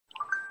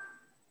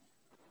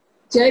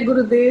Jai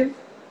Gurudev.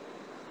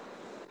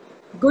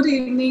 Good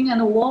evening and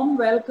a warm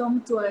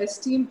welcome to our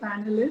esteemed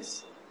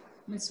panelists,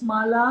 Ms.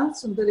 Mala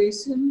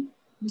Sundaresan,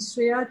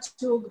 Ms.Shreya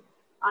Chug,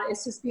 our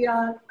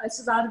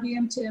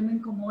SSRVM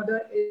Chairman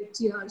Commodore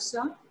H.G.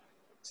 Harsha,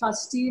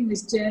 Trustee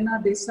Ms.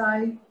 Jaina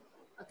Desai,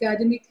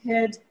 Academic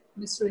Head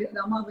Ms.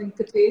 Rama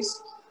Venkatesh,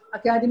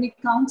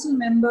 Academic Council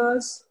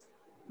members,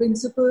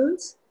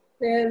 principals,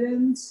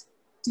 parents,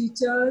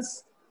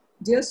 teachers,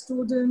 dear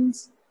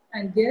students,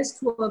 and guests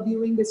who are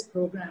viewing this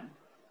program.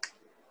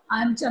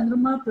 I am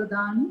Chandrama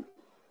Pradhan,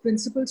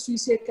 Principal Sri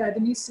Sri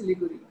Academy,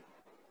 Siliguri.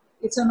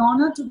 It's an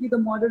honor to be the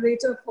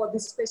moderator for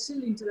this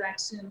special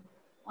interaction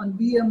on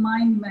Be a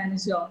Mind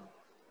Manager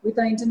with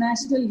our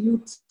international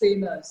youth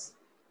trainers.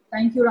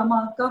 Thank you,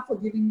 Rama Akka, for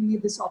giving me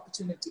this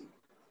opportunity.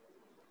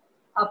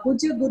 Our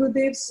Pujya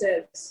Gurudev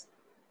says,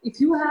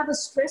 if you have a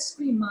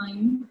stress-free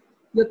mind,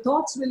 your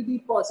thoughts will be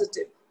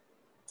positive.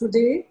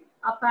 Today,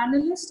 our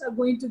panelists are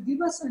going to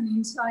give us an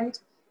insight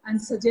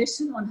and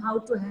suggestion on how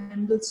to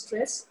handle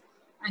stress,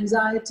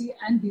 anxiety,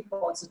 and be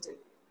positive.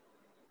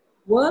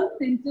 World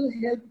Mental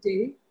Health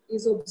Day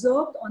is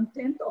observed on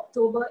 10th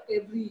October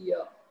every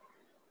year,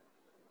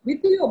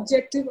 with the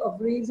objective of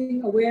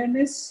raising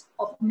awareness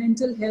of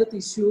mental health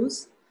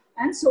issues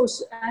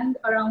and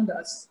around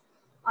us.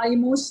 Our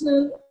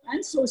emotional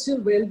and social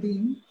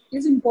well-being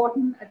is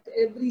important at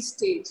every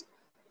stage,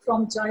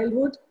 from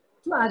childhood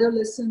to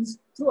adolescence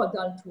to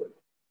adulthood.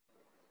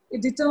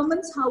 It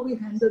determines how we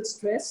handle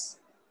stress,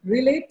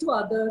 relate to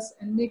others,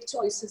 and make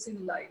choices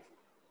in life.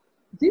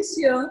 This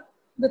year,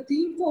 the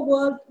theme for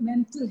World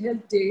Mental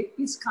Health Day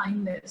is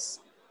kindness,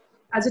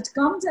 as it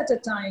comes at a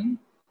time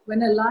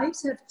when our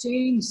lives have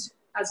changed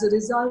as a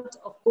result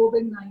of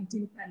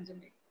COVID-19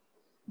 pandemic.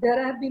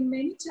 There have been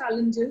many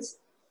challenges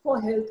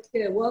for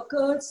healthcare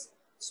workers,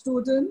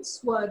 students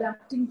who are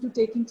adapting to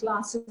taking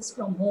classes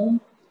from home,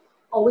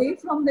 away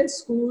from their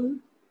school,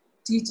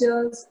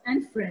 teachers,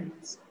 and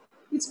friends.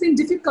 It's been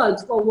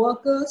difficult for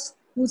workers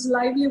whose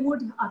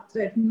livelihood are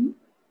threatened.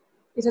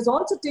 It has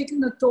also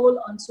taken a toll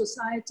on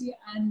society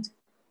and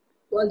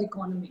world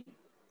economy.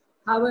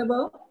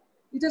 However,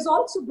 it has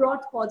also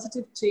brought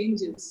positive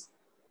changes.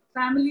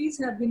 Families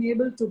have been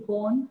able to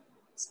bond,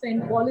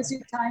 spend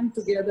quality time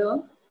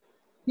together.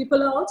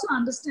 People are also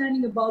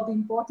understanding about the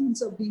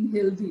importance of being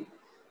healthy,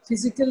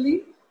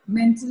 physically,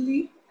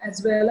 mentally,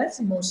 as well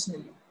as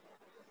emotionally.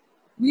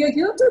 We are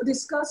here to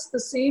discuss the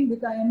same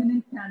with our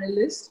eminent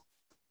panelists.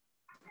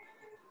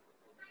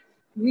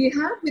 We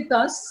have with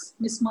us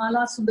Ms.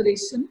 Mala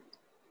Sundaresan.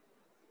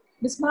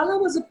 Ms. Mala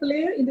was a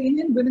player in the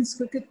Indian women's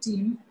cricket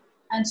team,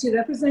 and she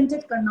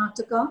represented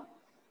Karnataka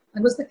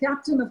and was the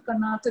captain of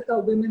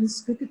Karnataka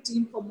women's cricket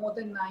team for more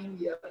than 9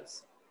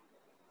 years.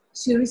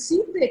 She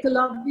received the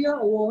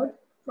Ekalavya Award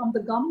from the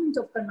government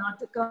of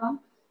Karnataka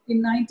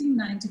in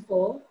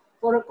 1994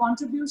 for a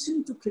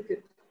contribution to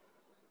cricket.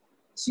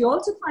 She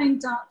also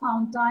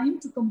found time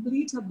to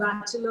complete her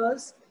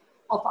bachelor's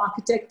of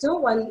architecture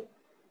while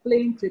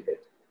playing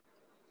cricket.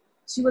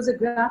 She was a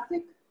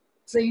graphic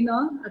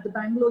trainer at the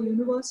Bangalore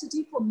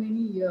University for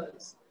many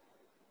years.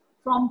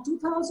 From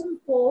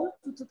 2004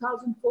 to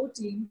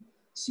 2014,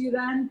 she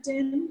ran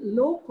 10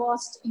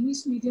 low-cost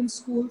English medium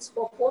schools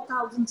for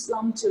 4,000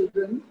 slum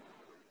children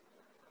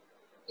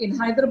in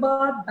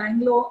Hyderabad,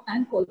 Bangalore,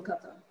 and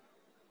Kolkata.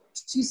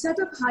 She set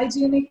up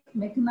hygienic,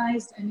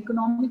 mechanized, and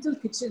economical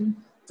kitchen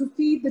to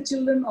feed the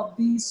children of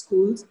these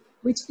schools,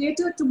 which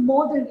catered to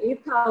more than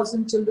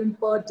 8,000 children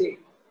per day.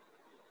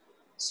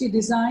 She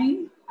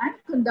designed and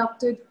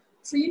conducted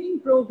training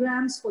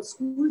programs for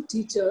school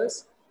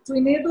teachers to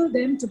enable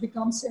them to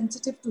become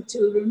sensitive to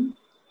children,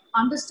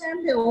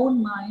 understand their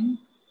own mind,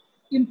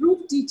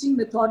 improve teaching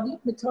methodology,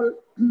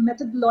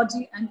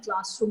 and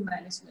classroom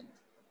management.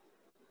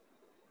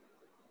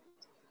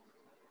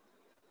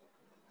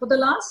 For the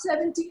last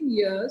 17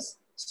 years,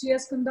 she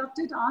has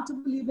conducted Art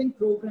of Living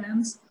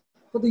programs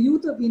for the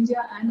youth of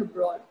India and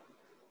abroad.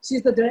 She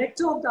is the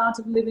director of the Art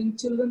of Living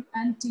Children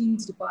and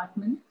Teens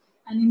Department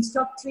and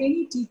instructs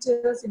trainee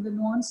teachers in the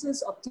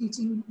nuances of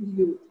teaching the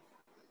youth.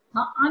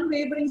 Her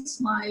unwavering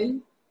smile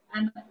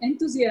and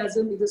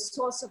enthusiasm is a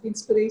source of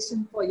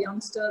inspiration for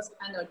youngsters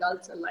and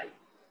adults alike.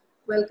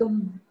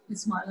 Welcome,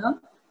 Ms. Mala.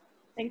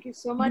 Thank you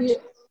so much,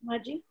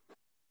 Maji.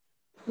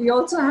 We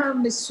also have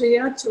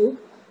Ms.Shreya Chug,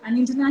 an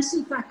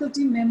international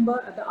faculty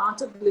member at the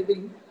Art of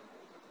Living.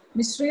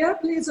 Ms.Shreya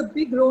plays a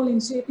big role in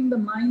shaping the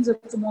minds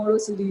of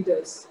tomorrow's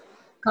leaders.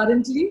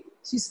 Currently,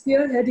 she's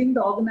spearheading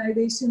the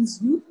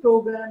organization's youth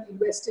program in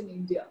Western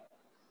India.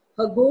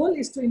 Her goal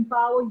is to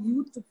empower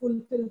youth to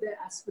fulfill their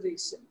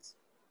aspirations.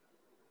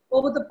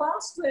 Over the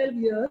past 12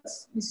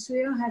 years, Ms.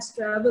 Shreya has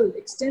traveled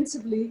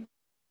extensively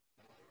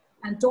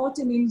and taught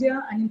in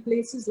India and in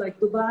places like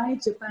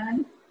Dubai,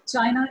 Japan,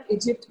 China,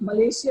 Egypt,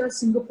 Malaysia,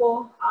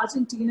 Singapore,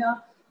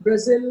 Argentina,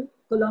 Brazil,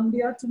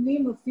 Colombia, to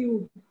name a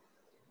few.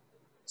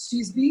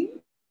 She's been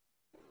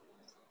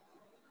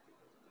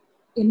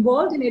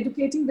involved in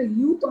educating the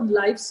youth on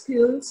life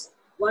skills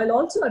while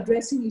also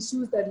addressing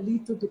issues that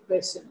lead to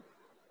depression.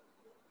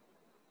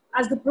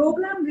 As the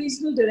program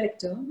regional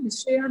director,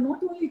 Ms. Shreya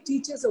not only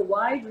teaches a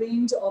wide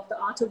range of the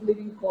Art of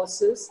Living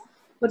courses,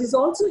 but is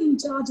also in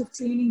charge of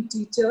training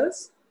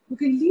teachers who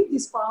can lead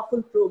these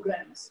powerful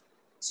programs.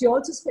 She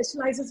also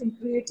specializes in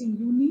creating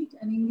unique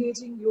and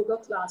engaging yoga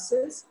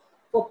classes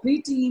for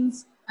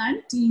preteens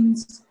and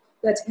teens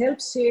that help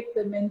shape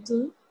their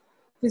mental,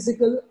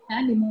 physical,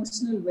 and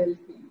emotional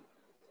well-being.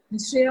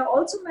 Ms. Shreya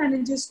also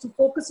manages to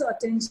focus her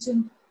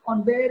attention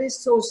on various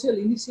social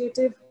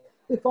initiatives,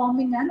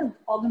 performing and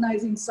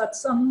organizing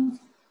satsangs,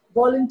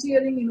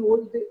 volunteering in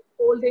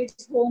old age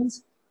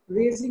homes,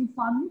 raising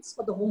funds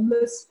for the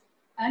homeless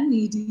and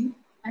needy,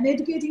 and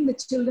educating the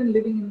children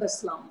living in the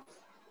slums.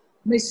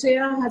 Ms.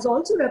 Shreya has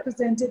also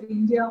represented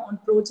India on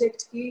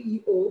Project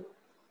KEO,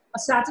 a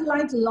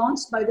satellite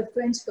launched by the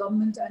French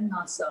government and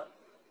NASA.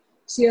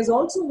 She has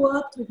also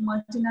worked with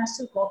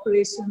multinational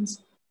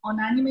corporations on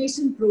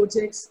animation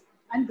projects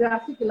and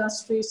graphic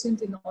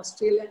illustrations in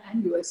Australia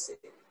and USA.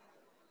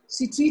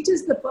 She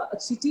teaches the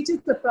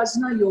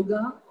Prajna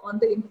Yoga on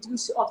the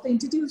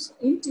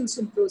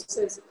intuition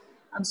process,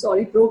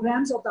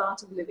 programs of the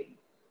Art of Living.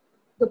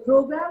 The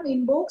program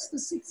invokes the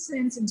sixth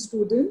sense in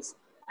students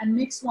and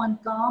makes one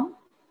calm,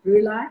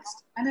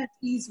 relaxed, and at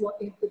ease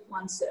with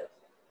oneself.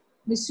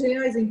 Ms.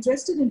 Shreya is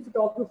interested in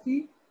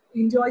photography,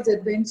 enjoys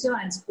adventure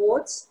and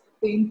sports,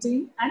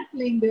 painting, and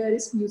playing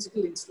various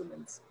musical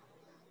instruments.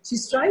 She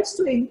strives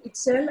to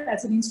excel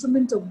as an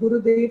instrument of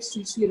Gurudev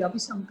Sri Sri Ravi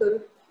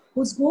Shankar,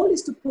 whose goal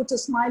is to put a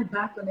smile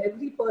back on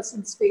every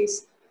person's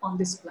face on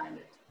this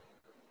planet.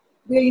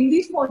 We are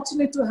indeed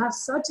fortunate to have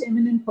such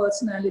eminent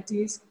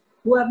personalities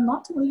who have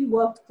not only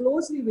worked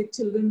closely with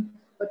children,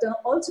 but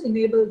also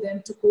enabled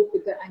them to cope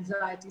with their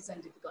anxieties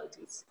and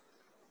difficulties.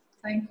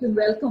 Thank you and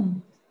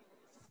welcome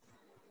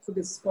for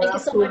this. Thank you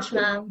so much,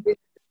 ma'am.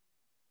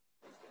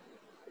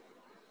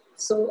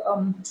 So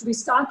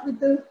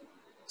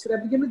should I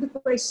begin with the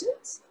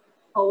questions?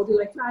 Or would you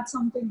like to add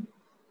something?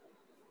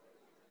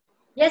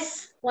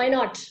 Yes, why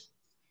not?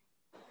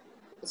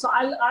 So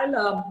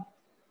I'll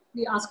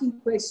be asking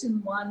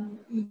question one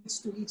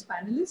each to each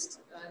panelist,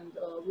 and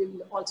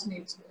we'll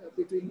alternate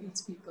between each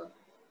speaker.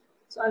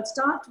 So I'll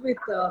start with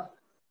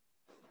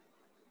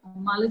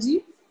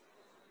Malaji.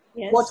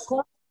 Yes. What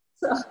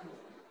causes,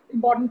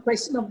 important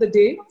question of the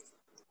day.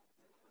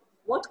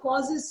 What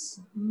causes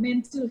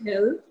mental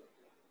health,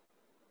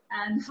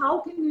 and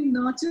how can we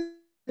nurture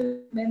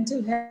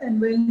mental health and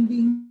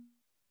well-being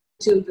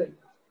children?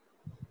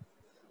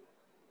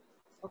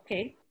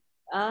 Okay.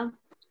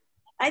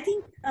 I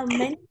think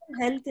mental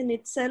health in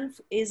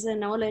itself is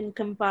an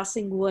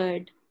all-encompassing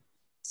word.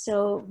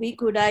 So we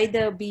could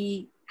either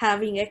be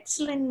having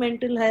excellent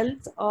mental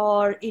health,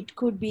 or it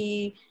could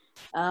be,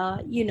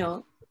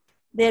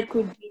 there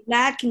could be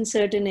lack in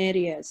certain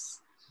areas.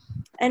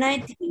 And I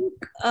think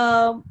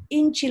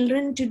in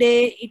children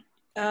today,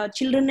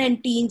 children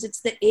and teens,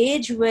 it's the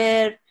age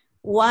where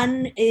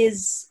one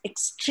is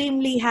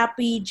extremely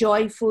happy,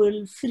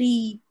 joyful,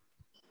 free,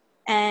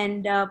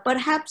 and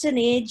perhaps an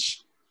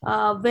age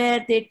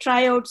where they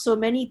try out so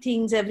many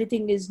things,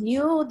 everything is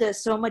new,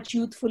 there's so much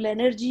youthful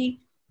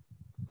energy.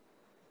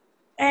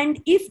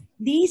 And if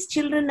these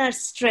children are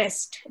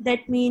stressed,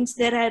 that means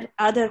there are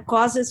other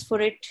causes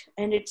for it,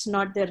 and it's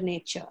not their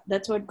nature.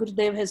 That's what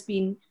Gurudev has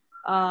been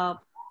time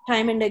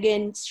and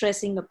again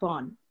stressing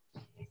upon.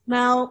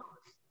 Now,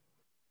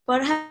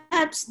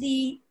 perhaps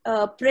the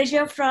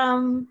pressure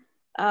from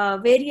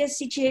various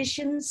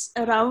situations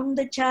around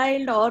the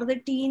child or the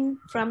teen,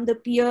 from the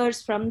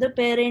peers, from the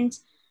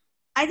parents.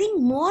 I think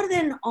more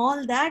than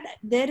all that,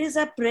 there is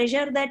a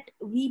pressure that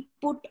we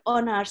put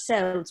on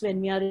ourselves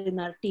when we are in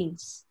our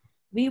teens.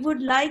 We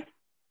would like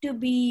to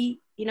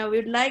be,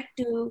 we'd like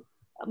to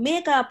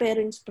make our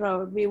parents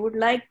proud. We would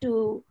like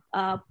to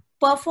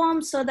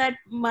perform so that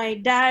my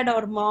dad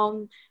or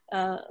mom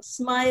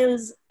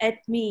smiles at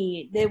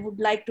me. They would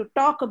like to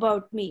talk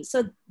about me.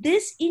 So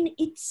this in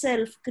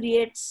itself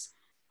creates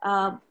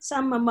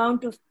some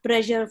amount of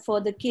pressure for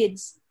the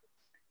kids.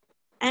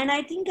 And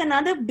I think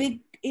another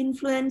big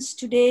influence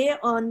today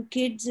on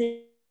kids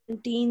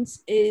and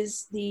teens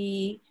is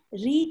the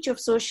reach of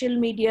social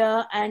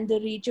media and the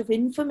reach of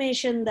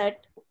information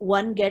that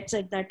one gets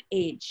at that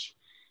age.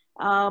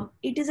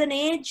 It is an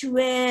age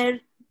where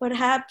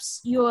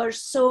perhaps you are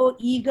so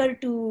eager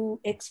to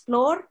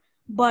explore,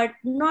 but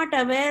not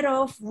aware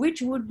of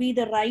which would be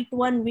the right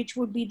one, which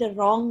would be the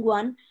wrong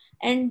one.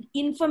 And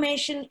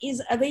information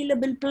is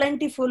available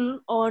plentiful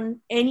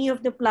on any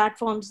of the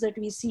platforms that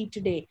we see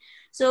today.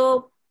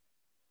 So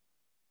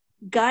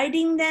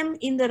guiding them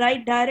in the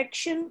right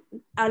direction,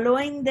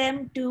 allowing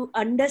them to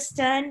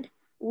understand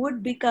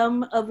would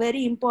become a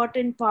very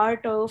important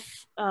part of,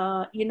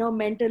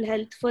 mental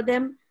health for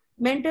them.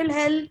 Mental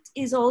health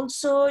is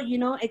also,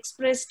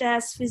 expressed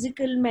as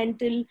physical,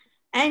 mental,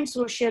 and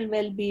social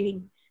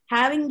well-being.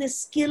 Having the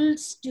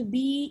skills to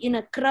be in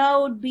a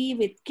crowd, be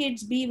with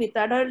kids, be with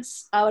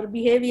adults, our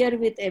behavior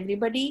with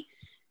everybody,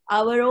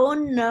 our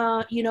own,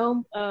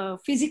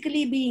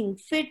 physically being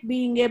fit,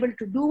 being able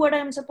to do what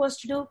I'm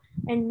supposed to do,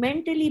 and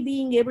mentally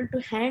being able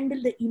to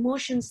handle the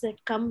emotions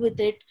that come with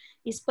it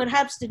is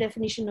perhaps the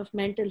definition of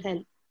mental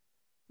health.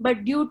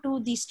 But due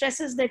to the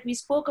stresses that we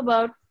spoke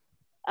about,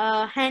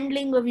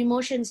 handling of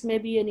emotions may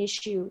be an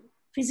issue.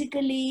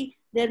 Physically,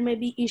 there may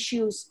be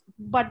issues,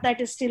 but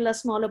that is still a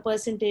smaller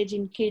percentage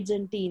in kids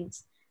and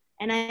teens.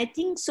 And I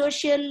think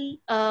social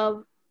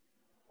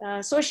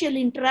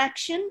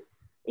interaction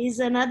is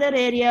another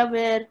area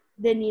where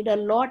they need a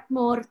lot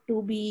more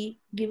to be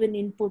given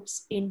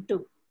inputs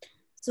into.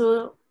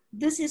 So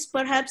this is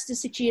perhaps the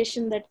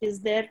situation that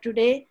is there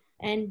today,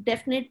 and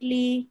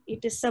definitely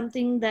it is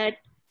something that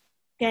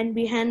can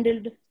be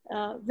handled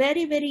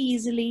very, very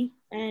easily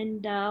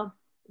and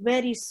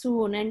very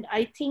soon. And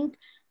I think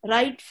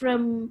right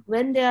from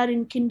when they are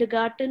in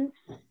kindergarten,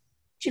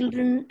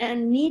 children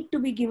need to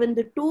be given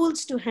the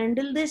tools to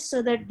handle this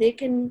so that they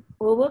can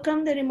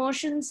overcome their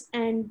emotions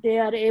and they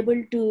are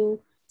able to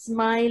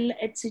smile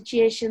at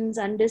situations,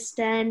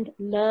 understand,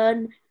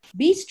 learn,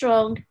 be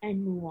strong,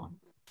 and move on.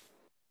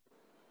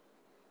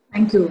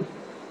 Thank you.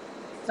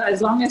 So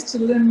as long as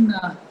children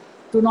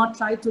do not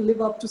try to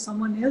live up to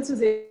someone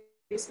else's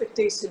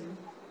expectation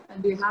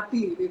and be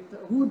happy with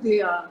who they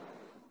are,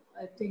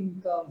 I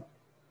think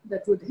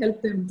that would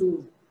help them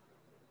to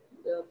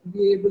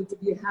be able to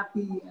be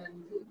happy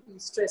and be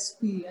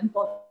stress-free and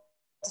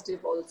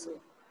positive also.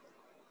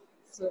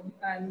 So,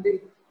 and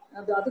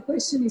the other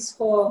question is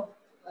for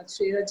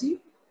Shreya ji.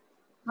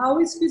 How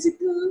is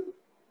physical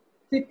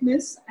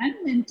fitness and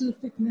mental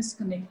fitness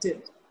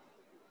connected?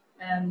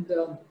 And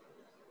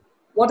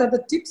what are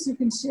the tips you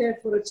can share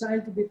for a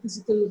child to be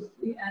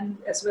physically and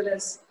as well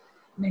as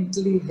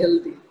mentally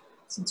healthy?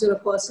 Since you're a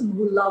person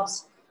who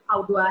loves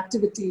outdoor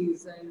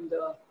activities and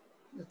the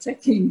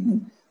trekking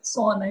and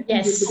so on, I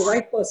think you'll be the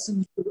right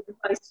person to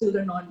advise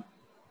children on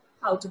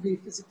how to be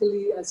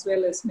physically as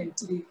well as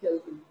mentally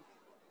healthy.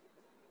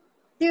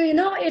 You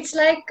know, it's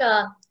like,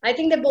 I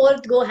think they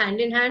both go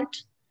hand in hand.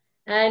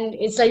 And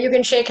it's like you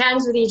can shake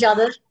hands with each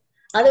other.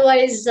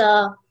 Otherwise,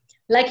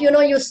 like, you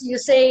know, you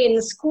say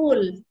in school,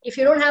 if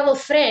you don't have a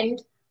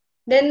friend,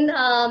 then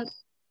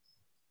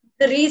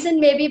the reason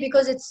may be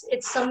because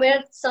it's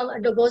somewhere,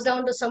 it goes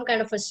down to some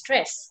kind of a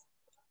stress,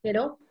 you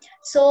know.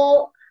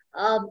 So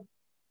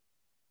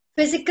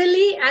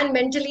physically and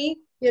mentally,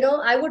 you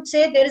know, I would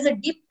say there is a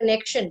deep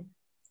connection.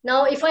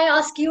 Now, if I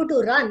ask you to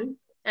run,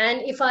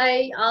 and if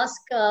I ask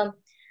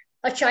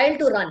a child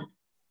to run,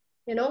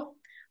 you know,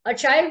 a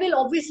child will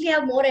obviously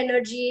have more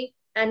energy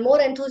and more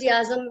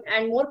enthusiasm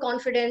and more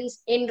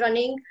confidence in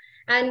running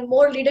and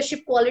more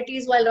leadership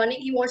qualities while running.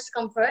 He wants to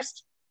come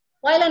first,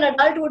 while an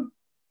adult would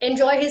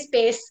enjoy his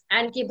pace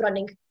and keep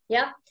running.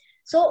 Yeah.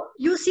 So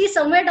you see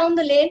somewhere down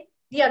the lane,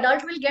 the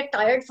adult will get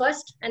tired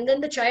first, and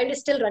then the child is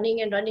still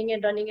running and running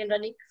and running and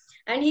running.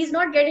 And he's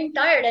not getting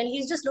tired, and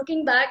he's just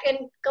looking back and,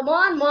 come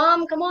on,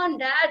 mom, come on,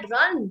 dad,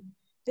 run.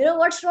 You know,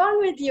 what's wrong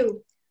with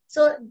you?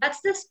 So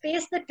that's the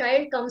space the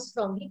child comes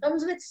from. He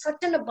comes with such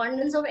an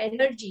abundance of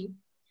energy.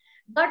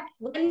 But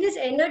when this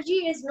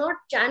energy is not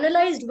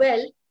channelized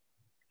well,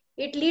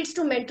 it leads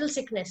to mental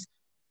sickness.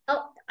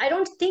 Now, I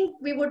don't think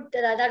we would,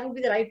 that would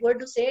be the right word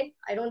to say.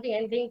 I don't think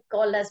anything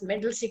called as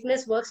mental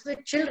sickness works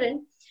with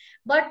children.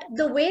 But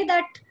the way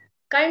that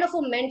kind of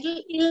a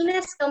mental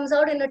illness comes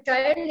out in a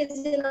child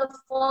is in a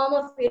form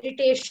of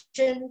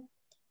irritation,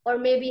 or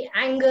maybe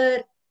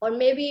anger, or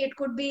maybe it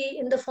could be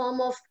in the form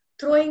of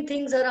throwing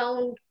things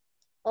around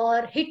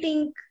or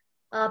hitting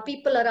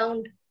people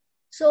around.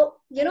 So,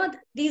 you know,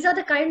 these are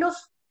the kind of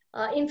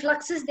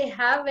influxes they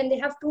have when they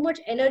have too much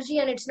energy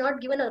and it's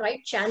not given a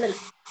right channel.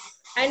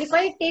 And if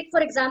I take,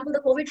 for example, the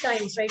COVID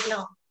times right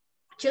now,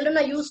 children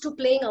are used to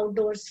playing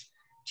outdoors.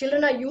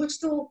 Children are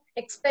used to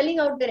expelling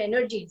out their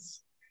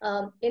energies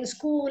in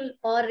school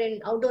or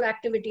in outdoor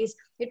activities.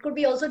 It could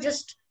be also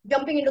just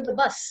jumping into the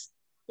bus,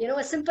 you know,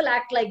 a simple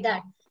act like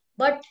that.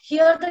 But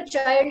here the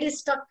child is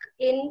stuck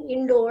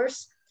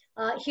indoors.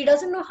 He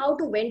doesn't know how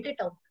to vent it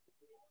out.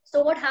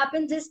 So what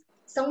happens is,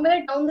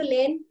 somewhere down the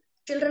lane,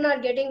 children are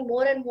getting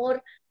more and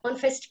more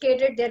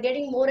confiscated. They're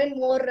getting more and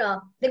more,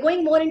 they're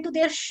going more into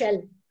their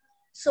shell.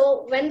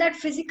 So when that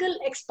physical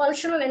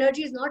expulsion of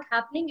energy is not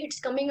happening, it's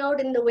coming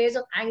out in the ways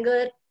of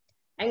anger,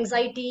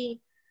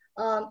 anxiety.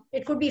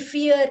 It could be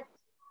fear.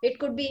 It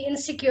could be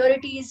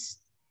insecurities.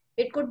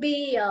 It could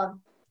be a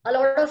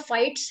lot of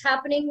fights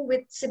happening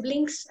with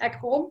siblings at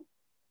home.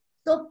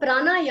 So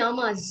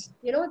pranayamas,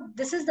 you know,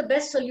 this is the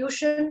best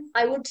solution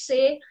I would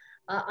say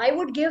I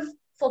would give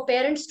for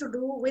parents to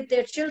do with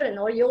their children,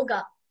 or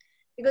yoga.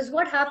 Because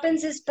what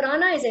happens is,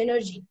 prana is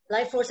energy,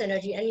 life force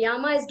energy, and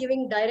yama is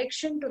giving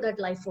direction to that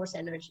life force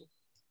energy.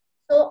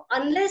 So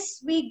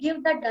unless we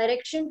give that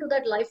direction to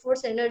that life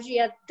force energy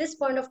at this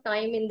point of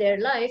time in their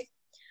life,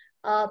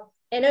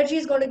 energy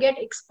is going to get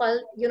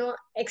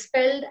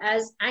expelled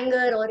as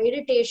anger or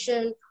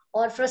irritation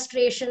or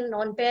frustration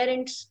on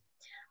parents.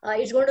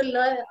 It's going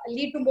to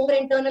lead to more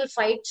internal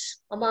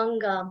fights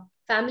among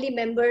family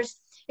members.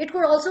 It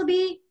could also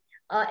be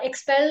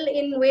expelled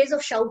in ways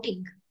of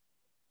shouting.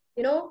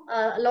 You know,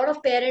 a lot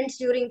of parents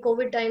during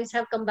COVID times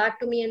have come back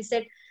to me and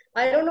said,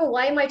 I don't know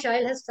why my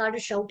child has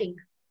started shouting.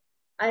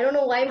 I don't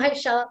know why my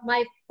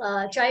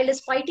child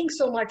is fighting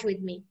so much with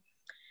me.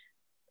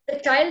 The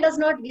child does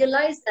not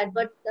realize that,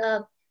 but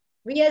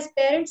we as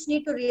parents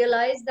need to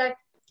realize that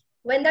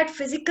when that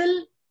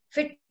physical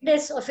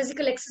fitness or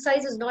physical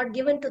exercise is not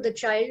given to the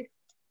child,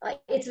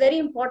 it's very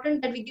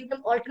important that we give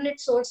them alternate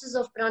sources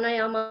of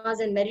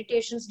pranayamas and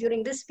meditations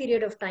during this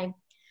period of time.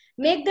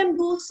 Make them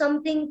do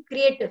something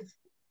creative,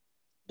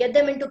 get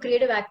them into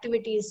creative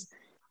activities.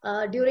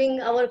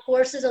 During our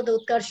courses of the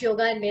Utkarsh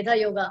Yoga and Medha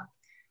Yoga,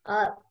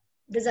 uh,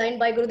 designed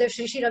by Gurudev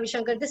Sri Sri Ravi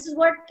Shankar, this is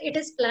what it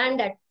is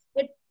planned at.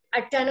 It,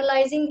 at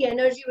channelizing the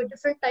energy with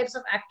different types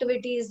of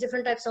activities,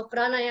 different types of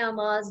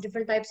pranayamas,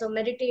 different types of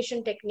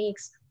meditation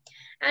techniques,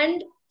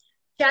 and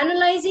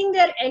channelizing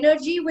their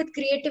energy with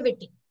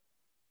creativity.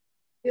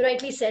 You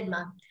rightly said,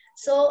 ma'am.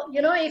 So,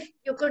 you know, if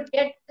you could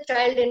get the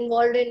child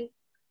involved in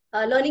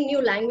learning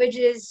new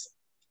languages,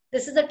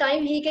 this is the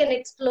time he can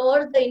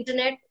explore the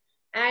internet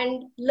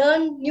and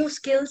learn new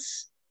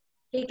skills.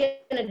 He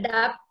can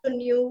adapt to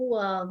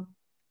new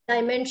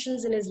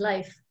dimensions in his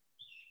life.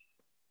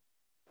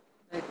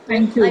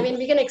 Thank I you. mean,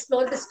 we can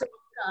explore this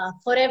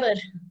forever.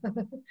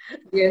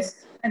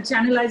 Yes, and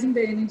channelizing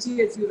the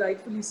energy, as you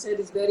rightfully said,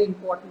 is very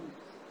important.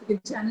 If you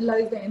can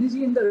channelize the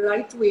energy in the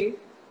right way,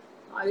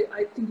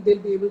 I think they'll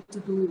be able to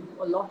do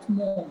a lot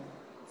more.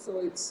 So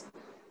it's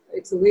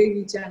the way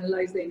we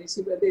channelize the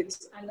energy, whether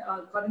it's, and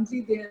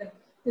currently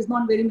there's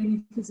not very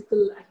many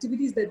physical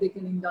activities that they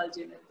can indulge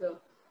in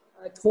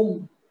at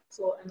home.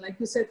 So, and like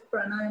you said,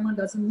 pranayama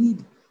doesn't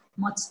need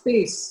much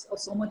space or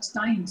so much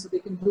time, so they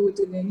can do it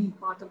in any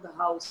part of the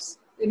house,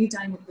 any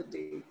time of the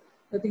day.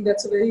 I think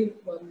that's a very,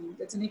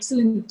 that's an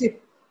excellent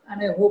tip,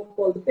 and I hope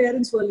all the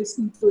parents who are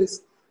listening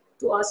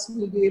to us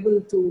will be able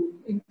to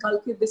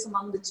inculcate this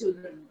among the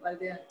children while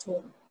they're at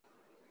home.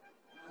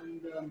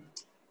 And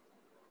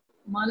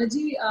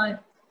Malaji,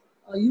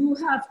 you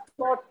have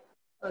taught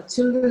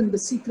children the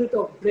secret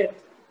of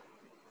breath,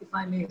 if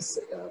I may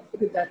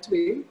put it that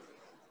way.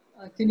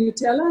 Can you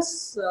tell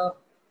us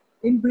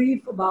in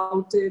brief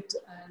about it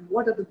and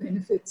what are the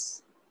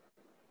benefits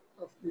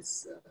of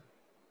this?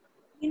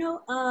 You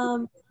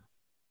know,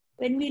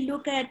 when we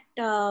look at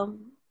an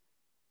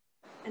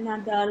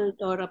adult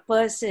or a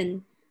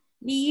person,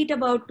 we eat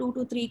about 2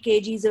 to 3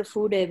 kgs of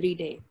food every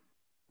day.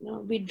 You know,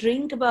 we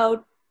drink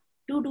about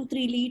 2 to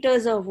 3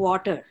 liters of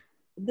water.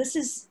 This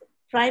is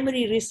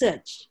primary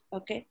research,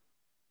 okay?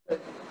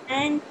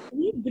 And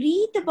we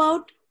breathe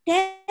about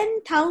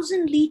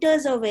 10,000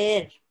 liters of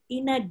air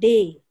in a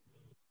day.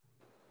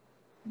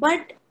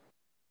 But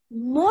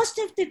most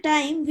of the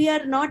time, we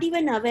are not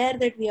even aware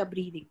that we are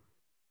breathing.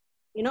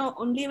 You know,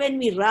 only when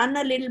we run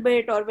a little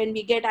bit or when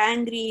we get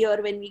angry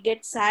or when we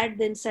get sad,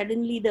 then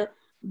suddenly the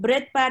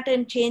breath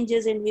pattern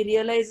changes and we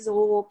realize,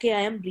 oh, okay,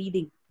 I am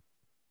breathing.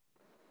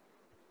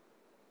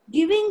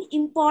 Giving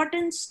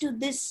importance to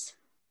this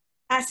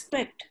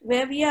aspect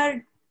where we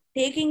are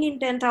taking in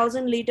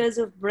 10,000 liters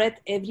of breath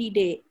every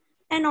day,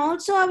 and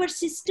also our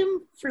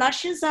system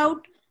flushes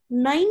out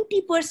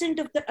 90%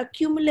 of the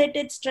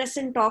accumulated stress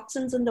and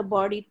toxins in the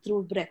body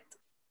through breath.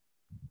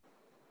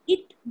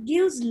 It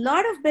gives a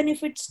lot of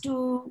benefits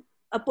to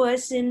a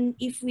person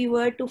if we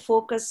were to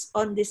focus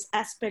on this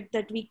aspect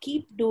that we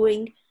keep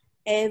doing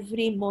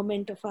every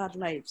moment of our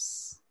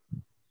lives.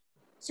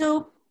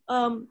 So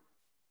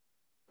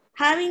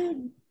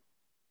having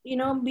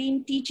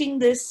been teaching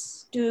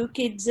this to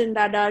kids and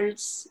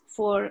adults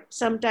for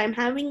some time,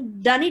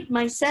 having done it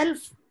myself,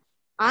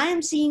 I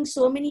am seeing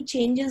so many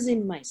changes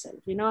in myself.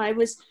 You know, I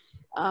was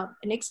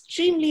an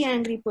extremely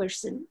angry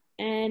person,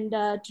 and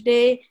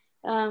today,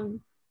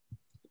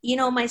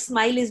 my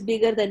smile is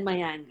bigger than my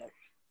anger.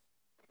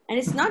 And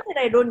it's not that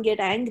I don't get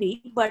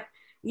angry, but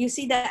you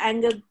see the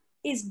anger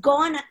is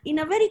gone in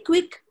a very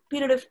quick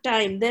period of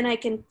time. Then I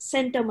can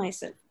center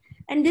myself.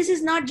 And this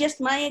is not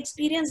just my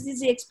experience. This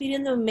is the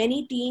experience of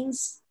many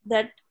teens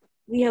that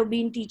we have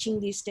been teaching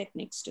these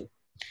techniques to.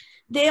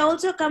 They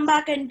also come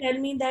back and tell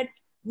me that,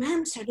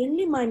 ma'am,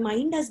 suddenly my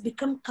mind has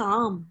become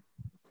calm.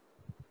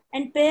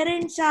 And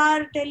parents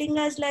are telling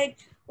us like,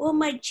 oh,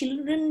 my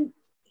children,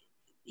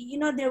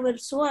 they were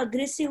so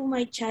aggressive,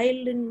 my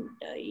child, and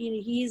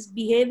he is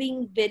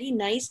behaving very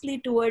nicely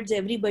towards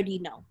everybody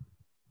now.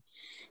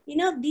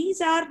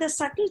 These are the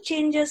subtle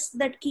changes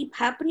that keep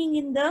happening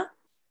in the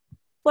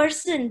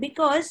person,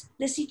 because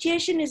the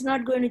situation is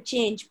not going to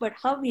change, but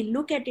how we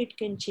look at it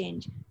can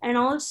change. And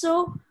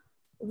also,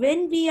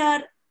 when we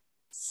are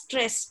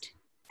stressed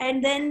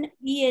and then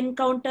we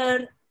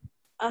encounter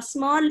a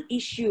small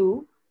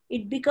issue,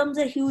 it becomes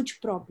a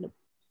huge problem.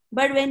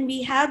 But when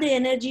we have the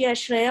energy, as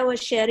Shreya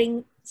was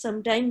sharing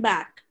some time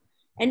back,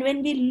 and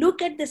when we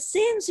look at the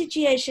same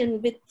situation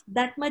with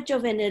that much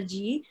of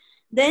energy,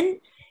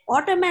 then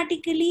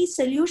automatically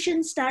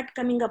solutions start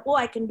coming up. Oh,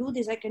 I can do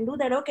this, I can do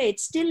that. Okay,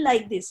 it's still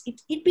like this.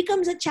 It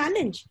becomes a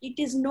challenge. It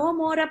is no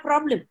more a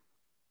problem.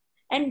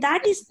 And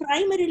that is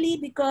primarily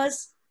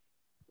because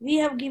we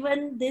have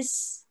given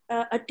this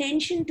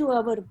attention to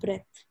our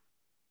breath.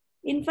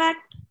 In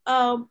fact,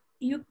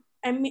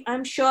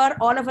 I'm sure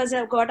all of us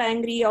have got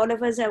angry, all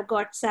of us have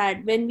got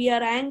sad. When we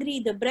are angry,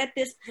 the breath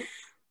is,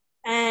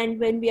 and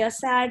when we are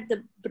sad,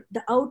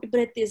 the out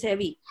breath is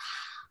heavy.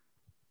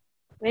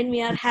 When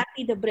we are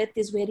happy, the breath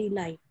is very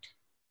light,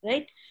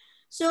 right?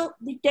 So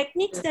the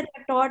techniques that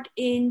are taught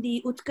in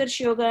the Utkarsh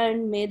Yoga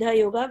and Medha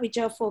Yoga, which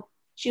are for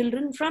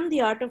children from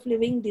the Art of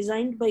Living,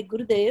 designed by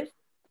Gurudev,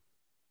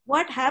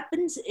 what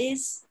happens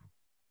is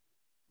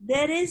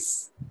there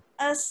is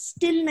a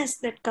stillness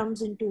that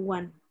comes into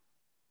one.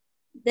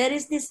 There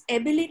is this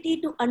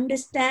ability to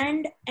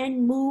understand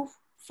and move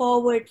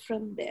forward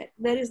from there.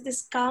 There is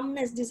this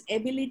calmness, this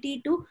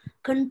ability to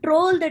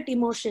control that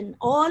emotion.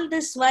 All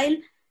this while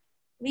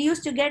we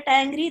used to get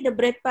angry, the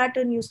breath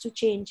pattern used to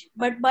change.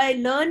 But by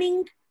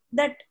learning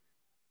that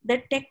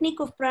technique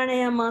of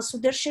pranayama,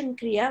 Sudarshan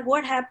Kriya,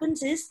 what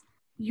happens is,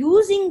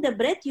 using the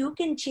breath, you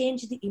can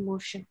change the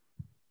emotion.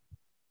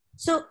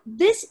 So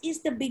this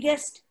is the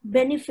biggest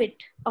benefit.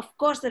 Of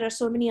course, there are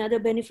so many other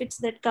benefits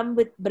that come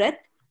with breath,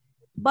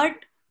 but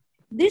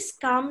this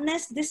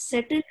calmness, this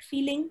settled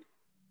feeling,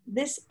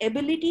 this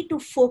ability to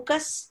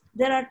focus,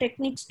 there are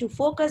techniques to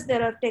focus,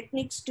 there are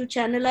techniques to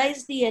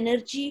channelize the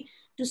energy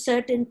to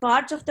certain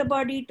parts of the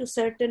body, to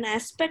certain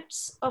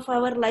aspects of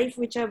our life,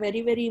 which are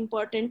very, very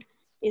important,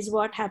 is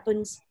what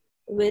happens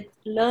with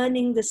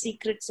learning the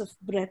secrets of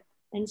breath.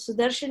 And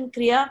Sudarshan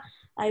Kriya,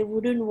 I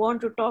wouldn't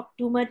want to talk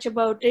too much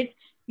about it.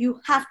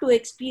 You have to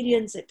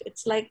experience it.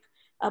 It's like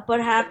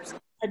perhaps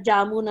a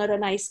jamun or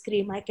an ice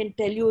cream. I can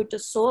tell you it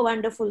is so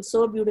wonderful,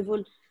 so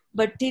beautiful,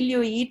 but till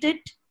you eat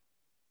it,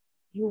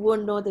 you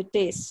won't know the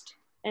taste.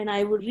 And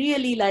I would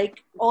really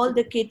like all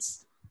the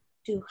kids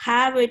to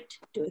have it,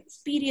 to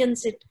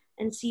experience it,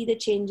 and see the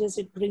changes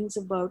it brings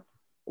about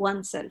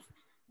oneself.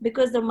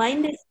 Because the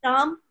mind is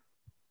calm,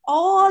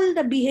 all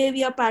the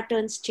behavior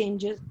patterns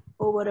changes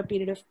over a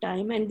period of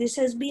time. And this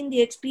has been the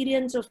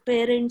experience of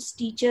parents,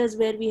 teachers,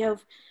 where we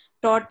have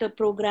taught the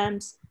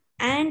programs,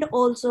 and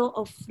also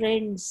of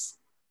friends.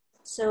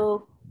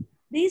 So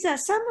these are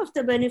some of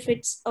the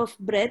benefits of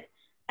breath.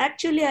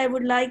 Actually, I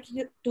would like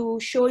to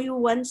show you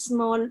one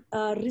small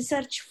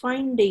research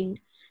finding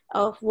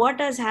of what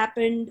has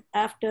happened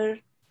after,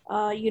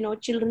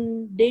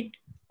 children did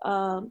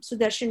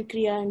Sudarshan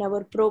Kriya and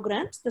our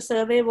programs. The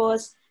survey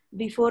was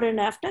before and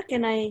after.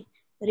 Can I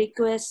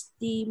request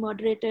the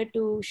moderator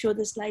to show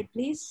the slide,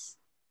 please?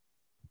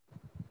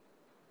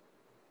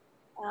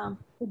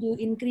 Could you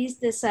increase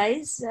the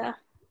size?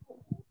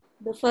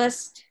 The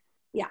first,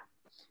 yeah.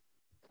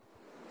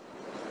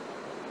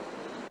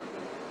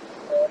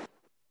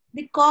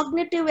 The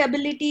cognitive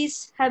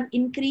abilities have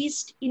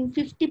increased in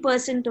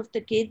 50% of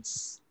the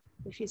kids.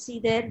 If you see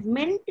there,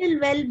 mental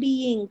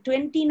well-being,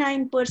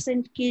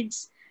 29%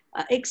 kids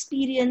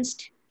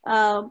experienced,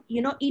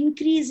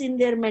 increase in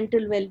their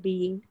mental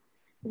well-being.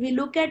 If we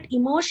look at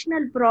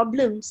emotional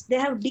problems, they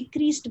have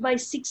decreased by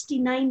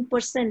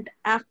 69%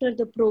 after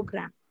the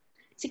program.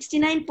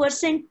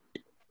 69%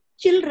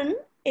 children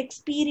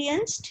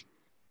experienced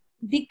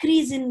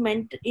decrease in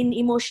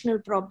emotional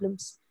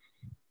problems.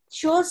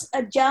 Shows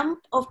a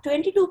jump of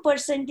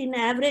 22% in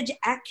average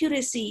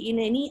accuracy in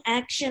any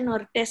action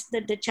or test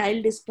that the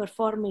child is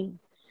performing.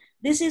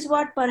 This is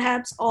what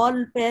perhaps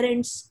all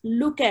parents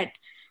look at.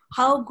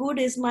 How good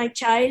is my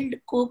child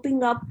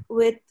coping up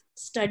with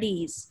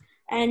studies?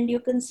 And you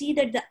can see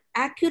that the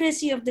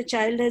accuracy of the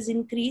child has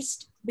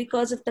increased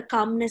because of the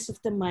calmness of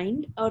the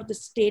mind, or the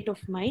state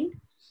of mind.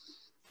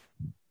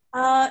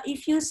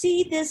 If you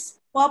see this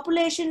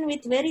population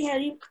with very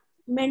high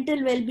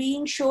mental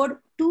well-being showed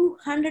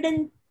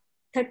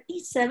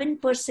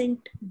 237%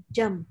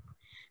 jump.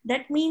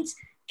 That means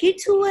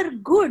kids who were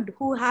good,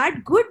 who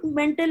had good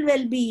mental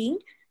well-being,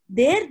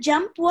 their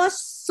jump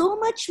was so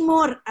much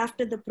more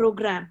after the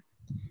program.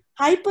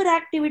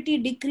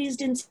 Hyperactivity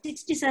decreased in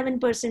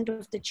 67%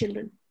 of the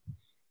children.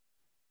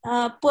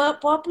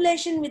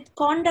 Population with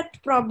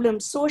conduct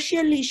problems,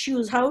 social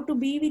issues, how to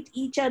be with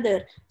each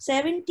other,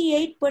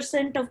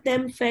 78% of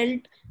them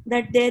felt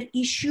that their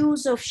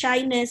issues of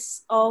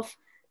shyness, of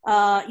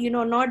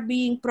not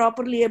being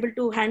properly able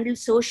to handle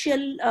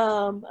social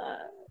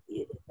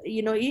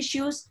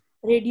issues,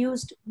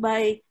 reduced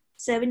by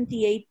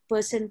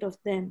 78% of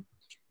them.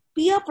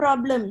 Peer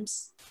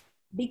problems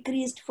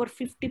decreased for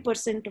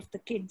 50% of the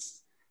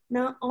kids.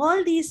 Now,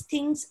 all these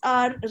things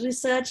are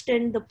researched,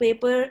 and the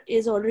paper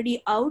is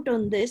already out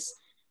on this.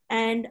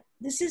 And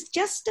this is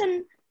just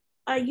an,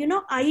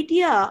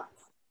 idea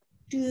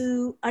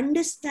to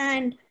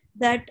understand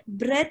that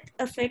breath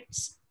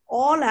affects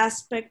all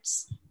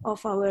aspects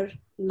of our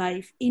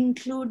life,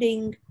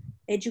 including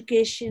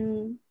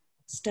education,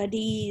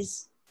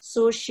 studies,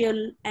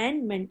 social,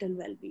 and mental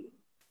well-being.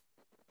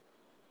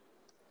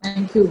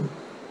 Thank you.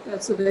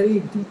 That's a very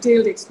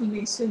detailed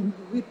explanation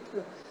with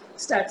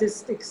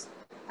statistics.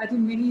 I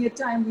think many a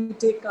time we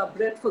take our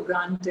breath for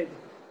granted.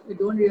 We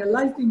don't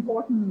realize the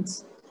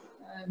importance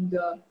and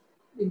the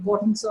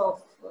importance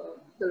of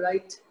the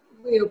right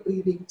way of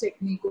breathing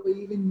technique, or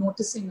even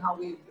noticing how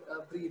we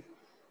breathe.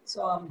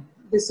 So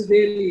this is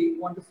really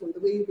wonderful, the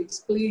way you've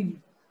explained,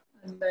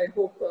 and I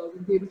hope we'll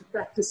be able to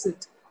practice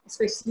it,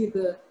 especially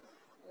the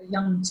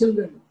young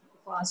children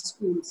of our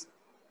schools.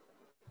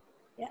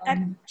 Yeah,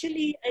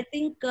 actually, I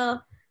think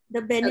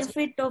the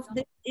benefit of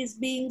this is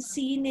being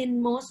seen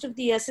in most of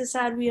the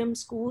SSRVM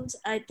schools.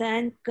 I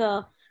thank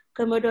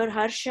Commodore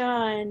Harsha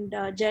and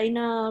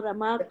Jaina,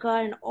 Ramaka,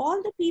 and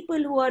all the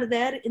people who are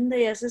there in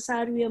the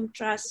SSRVM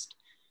Trust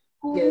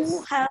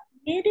who have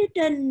made it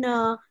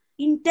an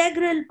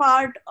integral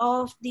part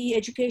of the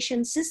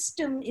education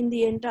system in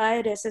the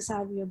entire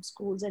SSRVM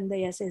schools and the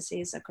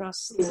SSAs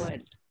across the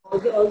world.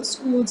 All the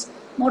schools,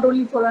 not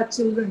only for our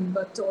children,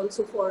 but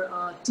also for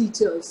our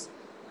teachers.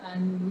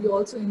 And we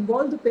also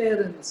involve the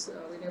parents.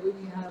 Whenever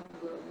we have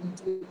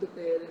meet with the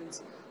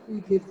parents,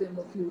 we give them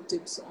a few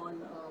tips on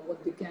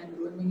what they can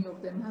do. And many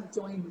of them have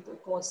joined the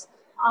course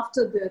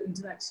after their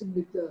interaction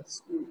with the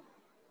school.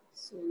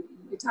 So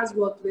it has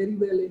worked very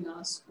well in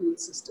our school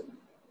system.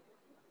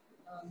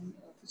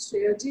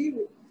 Shreya ji,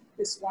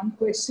 there's one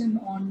question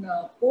on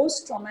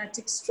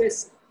post-traumatic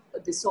stress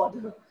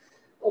disorder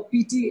or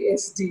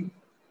PTSD.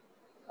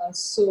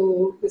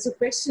 So there's a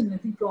question, I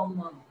think, from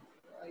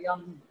a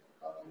young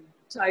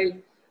child.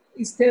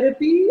 Is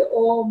therapy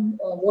or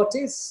what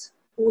is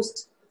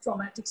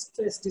post-traumatic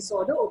stress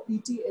disorder or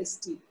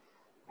PTSD?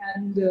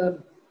 And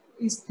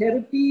is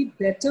therapy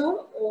better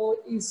or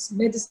is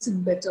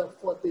medicine better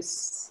for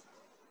this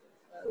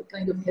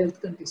kind of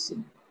health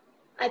condition?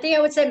 I think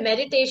I would say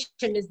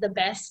meditation is the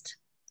best.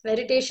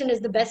 Meditation is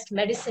the best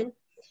medicine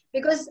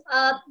because,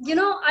 I'll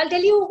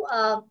tell you,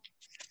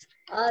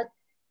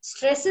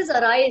 stresses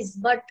arise,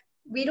 but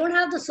we don't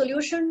have the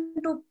solution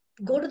to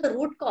go to the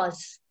root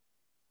cause.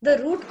 The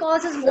root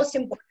cause is most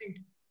important.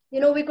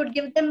 We could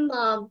give them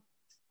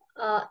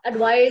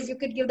advice, you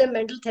could give them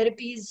mental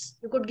therapies,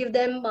 you could give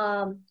them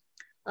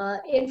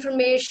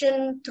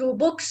information through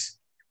books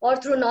or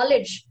through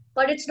knowledge,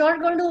 but it's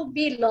not going to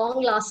be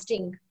long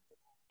lasting.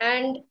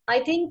 And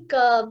I think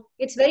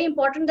it's very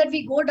important that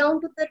we go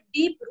down to the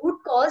deep root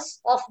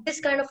cause of this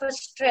kind of a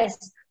stress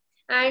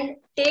and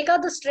take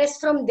out the stress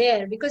from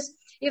there. Because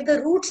if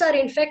the roots are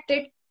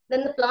infected,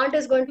 then the plant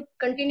is going to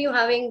continue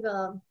having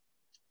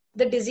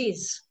the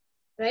disease,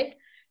 right?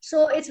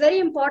 So it's very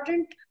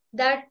important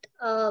that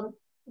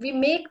we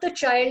make the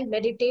child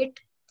meditate.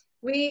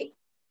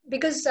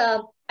 Because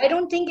I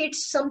don't think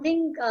it's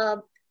something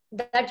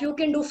that you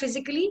can do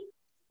physically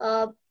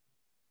by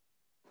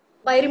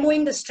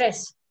removing the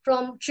stress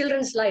from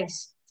children's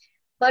lives.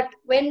 But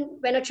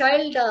when a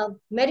child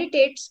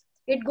meditates,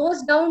 it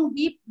goes down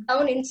deep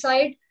down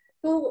inside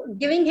to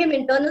giving him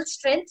internal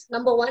strength,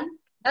 number one.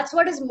 That's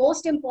what is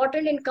most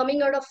important in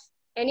coming out of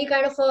any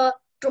kind of a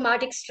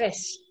traumatic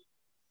stress.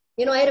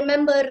 I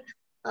remember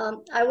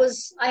I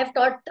have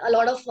taught a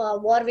lot of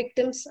war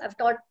victims. I've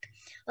taught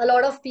a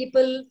lot of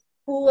people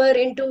who were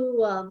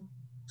into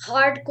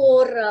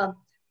hardcore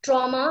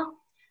trauma,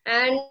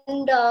 and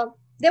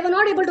they were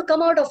not able to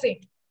come out of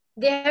it.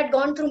 They had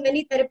gone through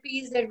many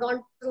therapies, they had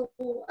gone through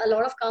a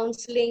lot of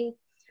counseling.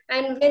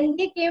 And when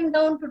they came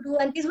down to do,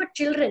 and these were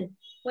children,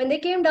 when they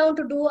came down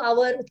to do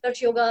our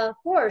Utkarsh Yoga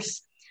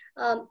course,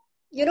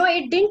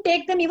 it didn't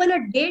take them even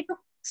a day to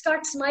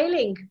start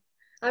smiling.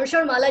 I'm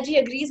sure Malaji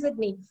agrees with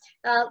me.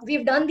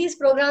 We've done these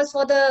programs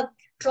for the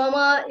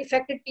trauma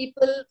affected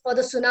people, for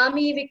the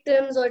tsunami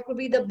victims, or it could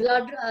be the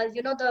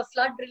the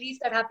flood relief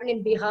that happened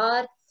in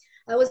Bihar.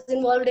 I was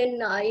involved in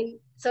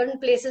certain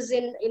places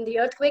in the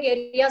earthquake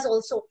areas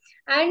also.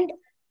 And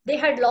they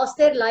had lost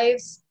their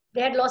lives.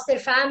 They had lost their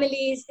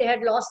families. They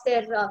had lost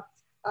their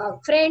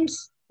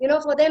friends.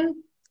 For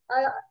them,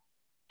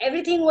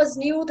 everything was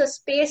new. The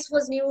space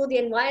was new. The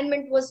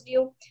environment was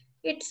new.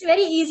 It's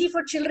very easy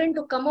for children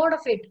to come out of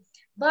it.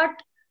 But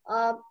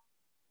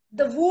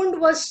the wound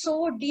was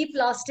so deep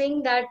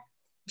lasting that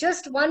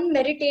just one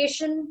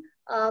meditation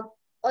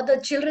or the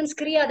children's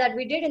kriya that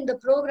we did in the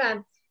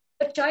program,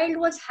 the child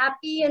was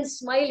happy and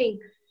smiling.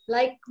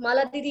 Like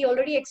Mala Didi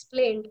already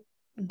explained,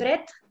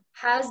 breath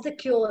has the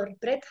cure.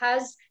 Breath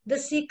has the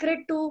secret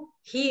to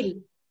heal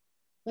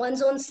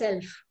one's own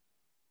self.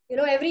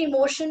 Every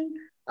emotion,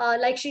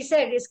 like she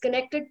said, is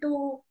connected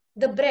to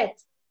the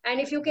breath. And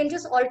if you can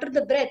just alter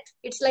the breath,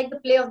 it's like the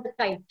play of the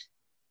kite,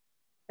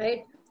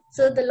 right?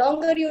 So the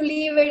longer you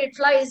leave it, it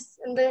flies.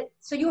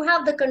 So you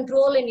have the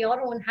control in your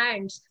own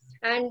hands.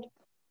 And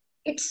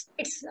it's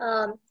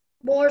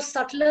more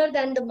subtler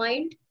than the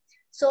mind.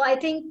 So I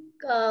think,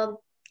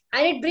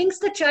 and it brings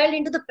the child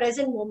into the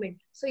present moment.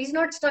 So he's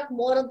not stuck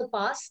more on the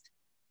past.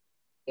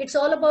 It's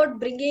all about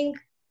bringing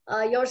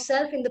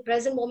yourself in the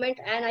present moment.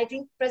 And I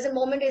think present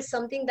moment is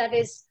something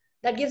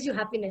that gives you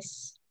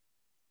happiness.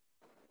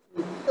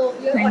 So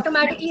you're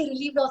automatically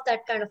relieved of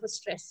that kind of a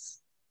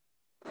stress.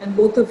 And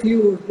both of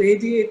you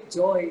radiate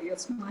joy, your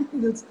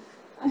smiles.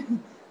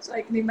 So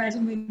I can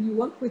imagine when you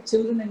work with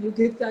children and you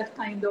give that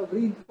kind of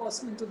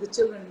reinforcement to the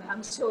children,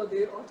 I'm sure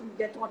they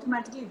get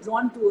automatically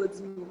drawn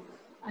towards you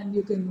and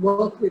you can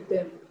work with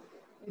them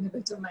in a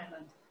better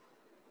manner.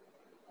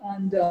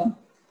 And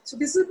so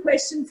this is a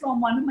question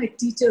from one of my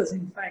teachers,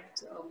 in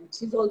fact.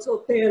 She's also a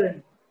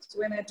parent. So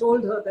when I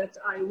told her that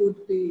I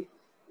would be,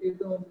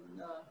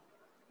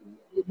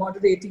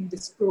 moderating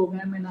this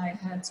program, and I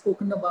had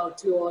spoken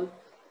about you all.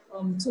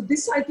 So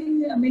this, I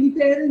think, many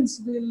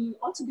parents will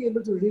also be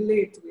able to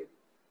relate with.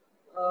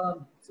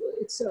 So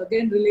it's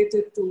again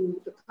related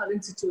to the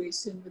current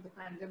situation with the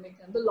pandemic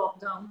and the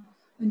lockdown.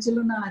 When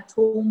children are at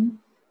home,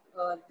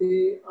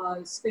 they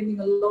are spending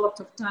a lot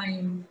of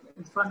time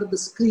in front of the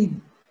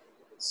screen.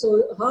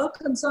 So her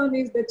concern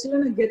is that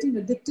children are getting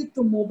addicted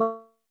to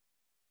mobile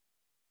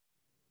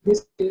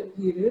this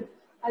period,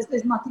 as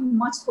there's nothing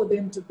much for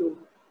them to do.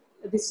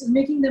 This is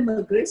making them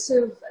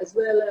aggressive as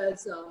well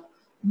as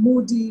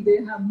moody.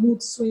 They have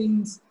mood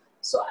swings.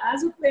 So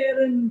as a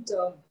parent,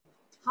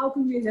 how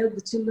can we help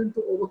the children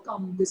to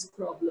overcome this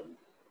problem?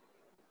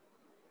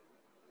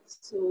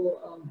 So,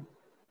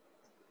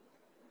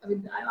 I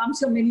mean, I'm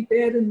sure many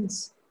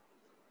parents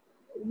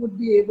would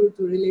be able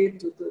to relate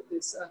to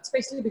this,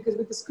 especially because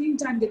with the screen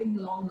time getting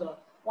longer,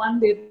 one,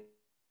 they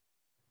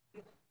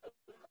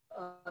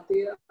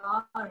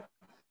are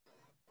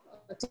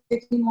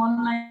taking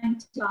online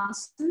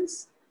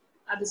classes.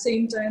 At the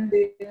same time,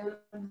 they have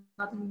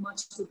nothing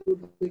much to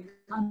do. They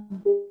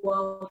can't go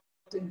out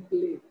and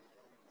play.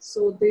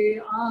 So they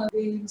are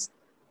against,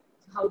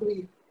 how do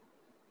we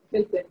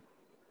help them?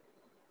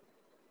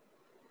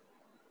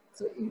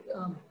 So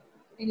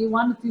any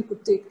one of you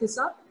could take this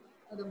up,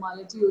 either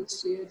Malaji or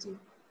Shreya ji.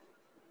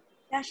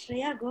 Yeah,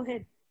 Shreya, go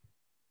ahead.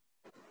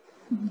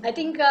 I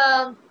think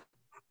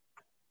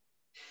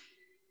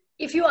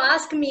if you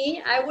ask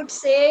me, I would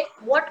say,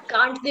 what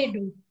can't they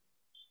do?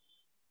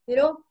 You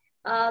know,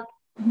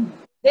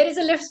 there is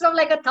a list of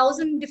like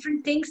 1,000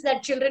 different things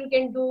that children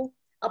can do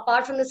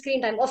apart from the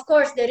screen time. Of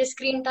course, there is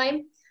screen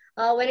time.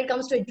 When it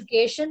comes to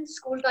education,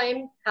 school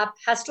time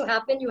has to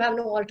happen. You have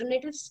no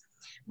alternatives.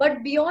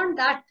 But beyond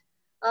that,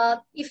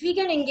 if we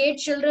can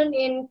engage children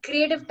in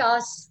creative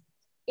tasks,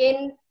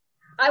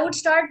 I would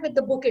start with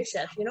the book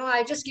itself. You know,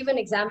 I just give an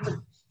example.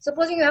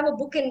 Supposing you have a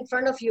book in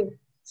front of you,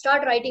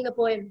 start writing a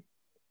poem,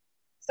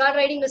 start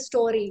writing a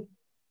story,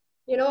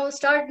 you know,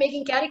 start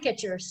making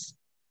caricatures,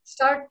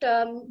 start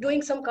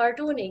doing some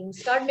cartooning,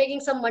 start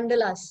making some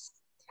mandalas,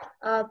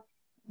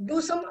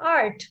 do some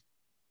art.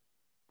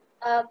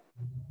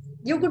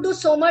 You could do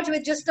so much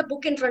with just a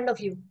book in front of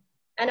you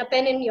and a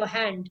pen in your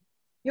hand.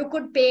 You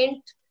could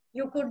paint,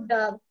 you could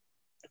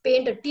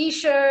paint a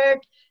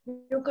t-shirt,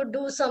 you could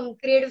do some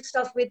creative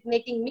stuff with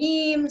making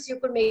memes, you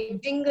could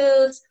make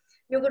jingles,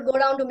 you could go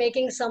down to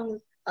making some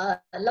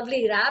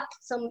lovely rap,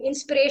 some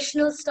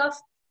inspirational stuff.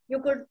 You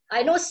could,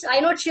 I know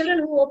children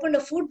who opened a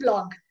food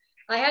blog.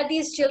 I had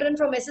these children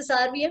from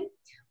SSRVM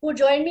who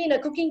joined me in a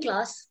cooking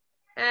class.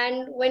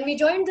 And when we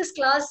joined this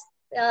class,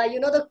 you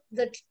know,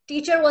 the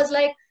teacher was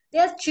like, they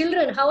are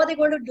children, how are they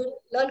going to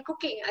learn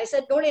cooking? I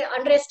said, don't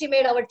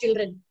underestimate our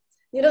children.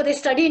 You know, they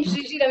study in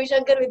Sri Sri Ravi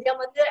Shankar Vidya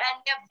Mandir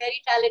and they are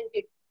very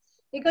talented.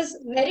 Because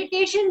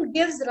meditation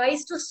gives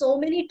rise to so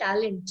many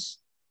talents.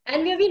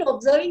 And we have been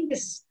observing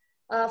this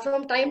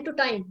from time to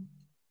time.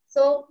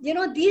 So, you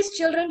know, these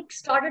children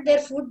started their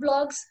food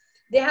blogs.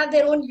 They have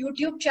their own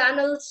YouTube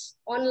channels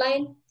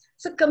online.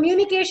 So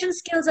communication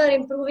skills are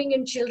improving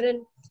in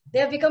children. They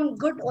have become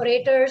good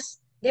orators.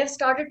 They have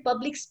started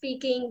public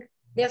speaking.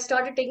 They have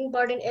started taking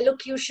part in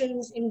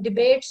elocutions, in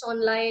debates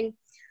online.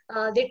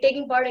 They're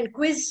taking part in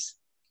quiz.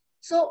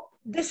 So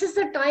this is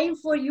the time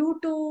for you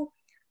to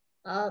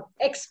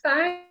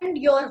expand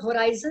your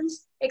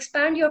horizons,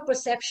 expand your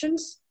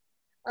perceptions,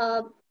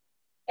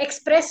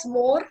 express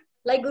more,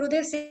 like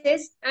Gurudev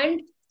says,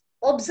 and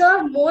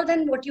observe more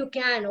than what you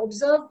can.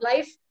 Observe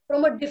life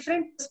from a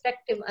different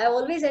perspective. I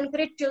always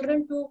encourage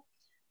children to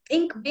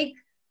think big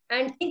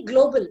and think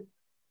global.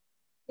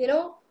 You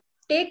know,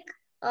 take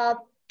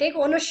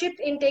ownership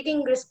in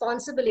taking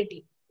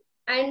responsibility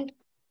and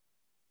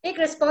take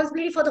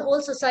responsibility for the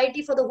whole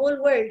society, for the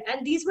whole world.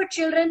 And these were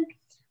children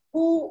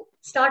who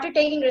started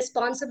taking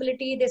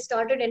responsibility. They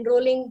started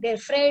enrolling their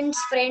friends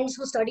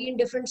who study in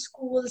different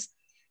schools.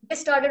 They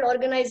started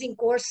organizing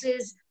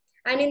courses.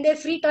 And in their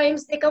free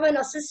times, they come and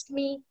assist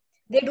me.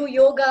 They do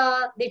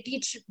yoga, they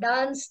teach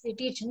dance, they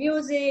teach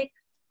music,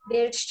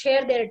 they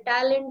share their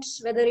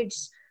talents, whether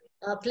it's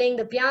playing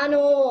the piano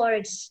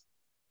or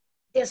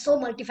they're so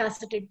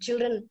multifaceted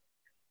children.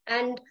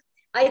 And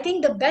I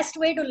think the best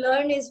way to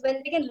learn is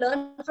when they can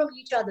learn from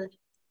each other,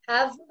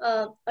 have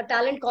a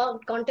talent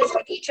contest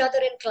with each other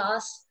in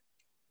class,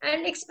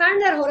 and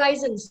expand their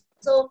horizons.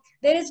 So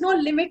there is no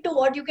limit to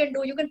what you can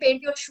do. You can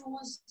paint your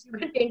shoes, you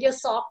can paint your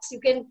socks, you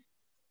can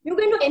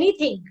do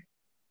anything.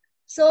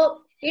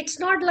 So it's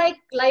not like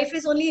life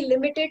is only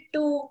limited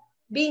to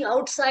being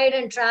outside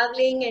and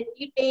traveling and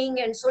eating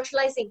and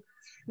socializing.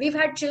 We've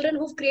had children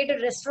who've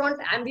created restaurant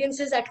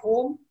ambiences at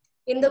home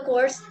in the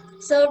course,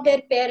 served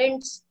their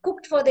parents,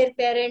 cooked for their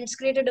parents,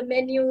 created a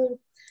menu,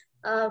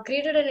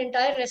 created an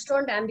entire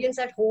restaurant ambience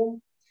at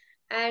home,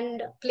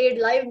 and played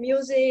live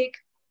music,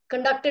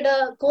 conducted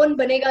a Kaun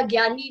Banega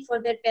Gyani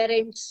for their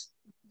parents.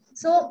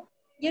 So,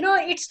 you know,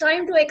 it's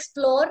time to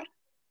explore.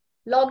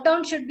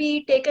 Lockdown should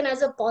be taken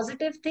as a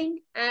positive thing,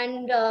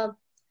 and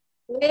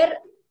where,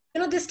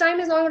 you know, this time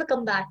is not going to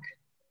come back.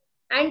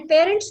 And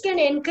parents can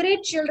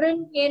encourage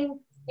children in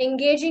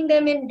engaging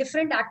them in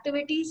different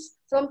activities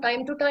from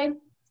time to time,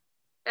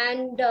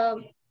 and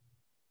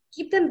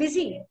keep them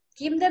busy,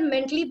 keep them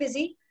mentally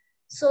busy.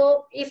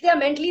 So if they are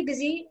mentally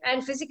busy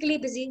and physically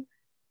busy,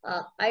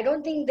 I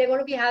don't think they're going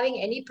to be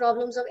having any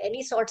problems of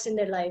any sorts in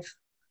their life.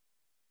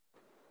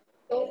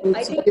 So I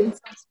It's think very,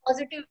 this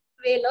positive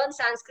way, learn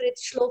Sanskrit,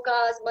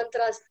 shlokas,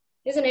 mantras.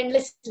 There's an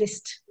endless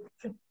list.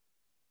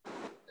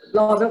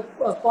 lot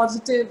of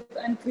positive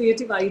and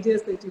creative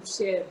ideas that you've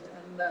shared,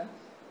 and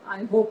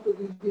I hope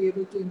we'll be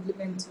able to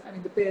implement. I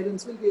mean, the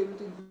parents will be able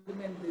to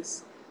implement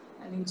this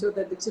and ensure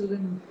that the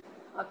children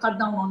cut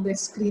down on their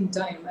screen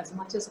time as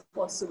much as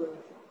possible.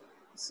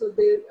 So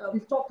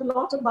we've talked a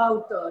lot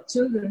about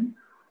children.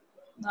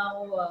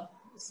 Now,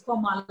 this is for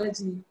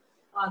Malaji.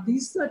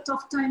 These are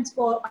tough times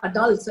for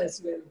adults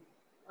as well.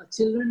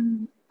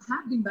 Children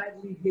have been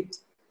badly hit,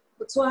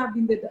 but so have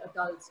been the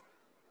adults.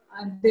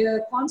 And they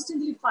are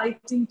constantly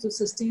fighting to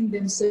sustain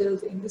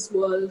themselves in this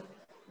world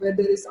where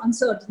there is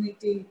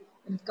uncertainty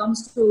when it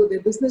comes to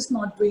their business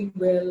not doing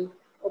well,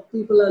 or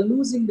people are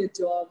losing their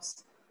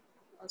jobs.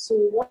 So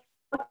what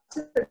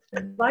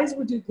advice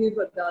would you give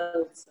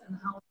adults, and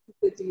how should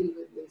they deal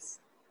with this?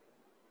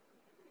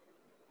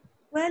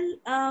 Well,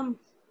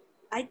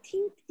 I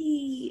think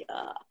the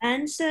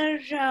answer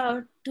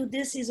to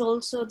this is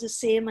also the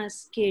same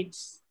as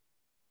kids.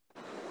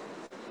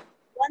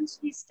 Once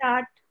we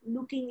start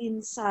looking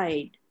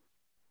inside,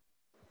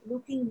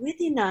 looking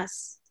within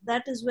us,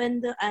 that is when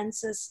the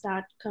answers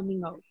start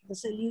coming out, the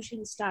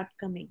solutions start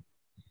coming.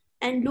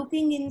 And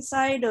looking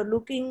inside or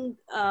looking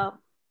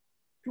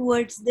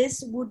towards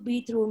this would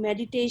be through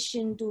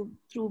meditation,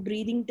 through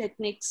breathing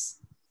techniques.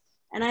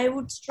 And I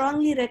would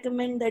strongly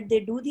recommend that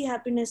they do the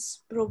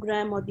happiness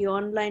program or the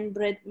online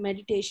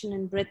meditation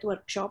and breath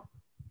workshop,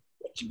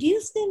 which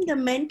gives them the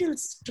mental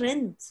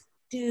strength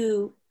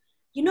to,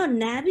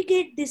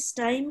 navigate this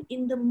time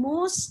in the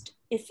most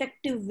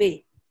effective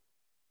way.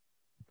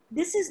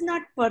 This is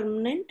not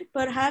permanent.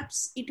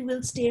 Perhaps it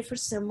will stay for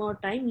some more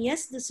time.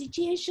 Yes, the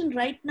situation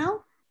right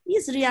now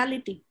is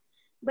reality.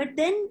 But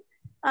then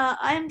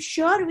I am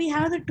sure we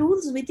have the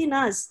tools within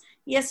us.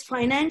 Yes,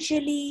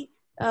 financially,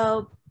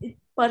 it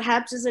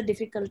perhaps is a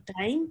difficult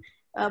time.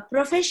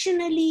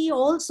 Professionally,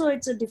 also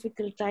it's a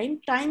difficult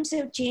time. Times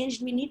have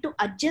changed. We need to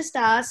adjust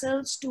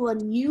ourselves to a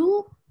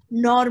new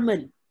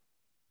normal.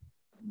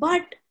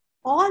 But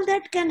all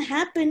that can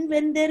happen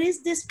when there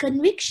is this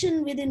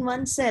conviction within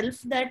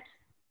oneself that,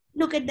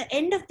 look, at the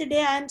end of the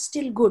day, I am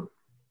still good.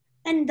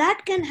 And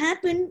that can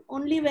happen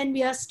only when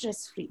we are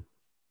stress-free.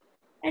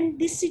 And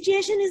this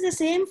situation is the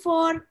same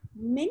for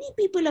many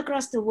people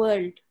across the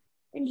world.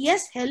 And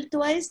yes,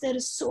 health-wise, there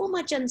is so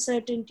much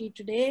uncertainty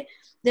today.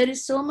 There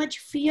is so much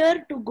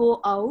fear to go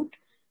out.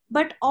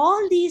 But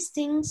all these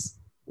things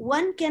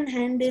one can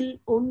handle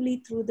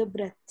only through the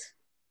breath.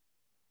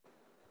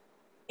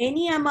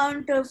 Any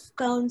amount of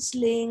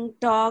counseling,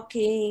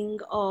 talking,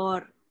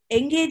 or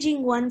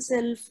engaging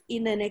oneself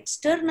in an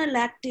external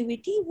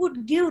activity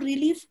would give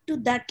relief to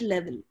that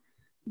level.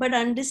 But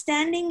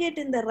understanding it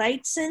in the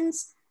right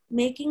sense,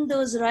 making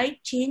those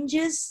right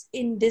changes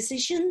in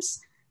decisions,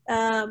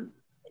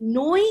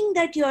 knowing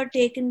that you are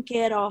taken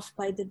care of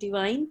by the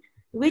divine,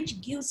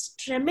 which gives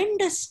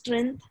tremendous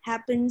strength,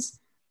 happens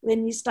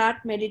when we start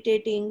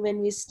meditating,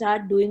 when we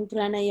start doing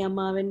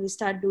pranayama, when we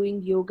start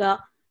doing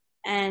yoga.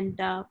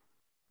 And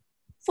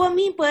for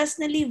me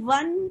personally,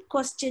 one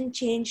question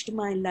changed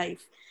my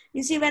life.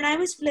 You see, when I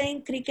was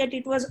playing cricket,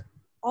 it was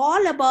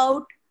all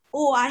about,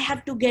 oh, I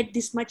have to get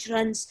this much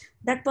runs.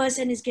 That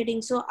person is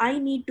getting, so I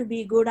need to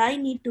be good. I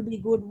need to be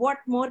good. What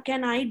more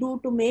can I do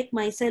to make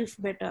myself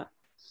better?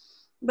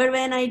 But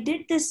when I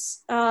did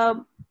this,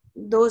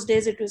 those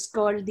days it was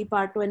called the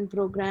Part 1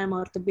 program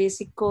or the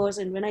basic course.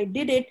 And when I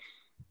did it,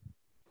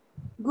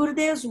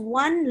 Gurudev's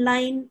one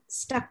line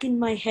stuck in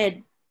my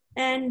head.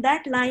 And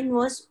that line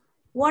was,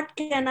 what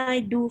can I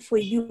do for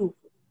you?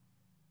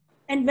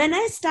 And when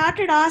I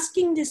started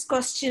asking this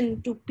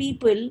question to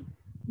people,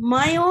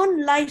 my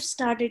own life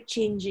started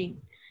changing.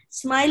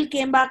 Smile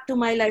came back to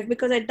my life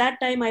because at that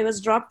time I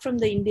was dropped from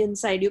the Indian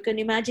side. You can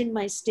imagine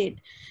my state.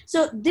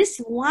 So this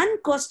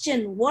one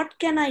question, what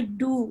can I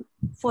do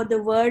for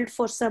the world,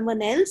 for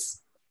someone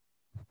else,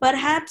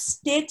 perhaps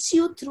takes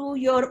you through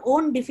your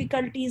own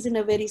difficulties in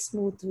a very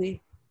smooth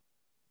way.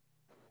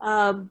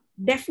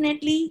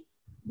 Definitely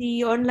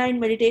the online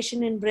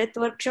meditation and breath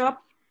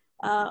workshop.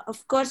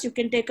 Of course, you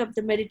can take up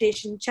the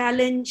meditation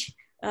challenge,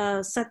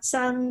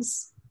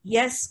 satsangs.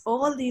 Yes,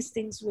 all these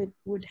things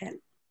would help.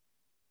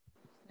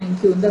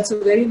 Thank you. That's a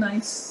very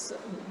nice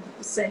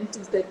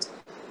sentence that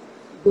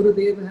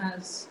Gurudev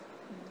has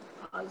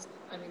asked.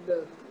 I mean,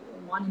 the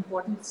one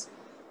important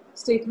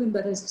statement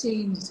that has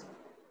changed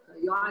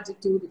your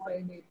attitude, if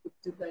I may put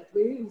it that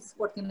way, is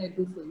what can I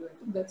do for you? I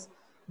think that's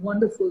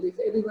wonderful. If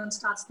everyone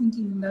starts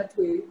thinking in that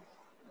way,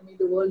 I mean,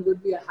 the world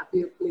would be a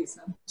happier place,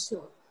 I'm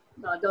sure.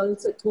 The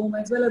adults at home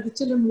as well as the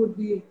children would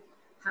be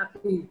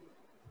happy.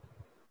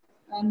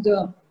 And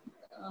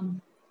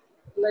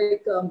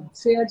like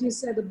Shreya ji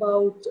said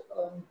about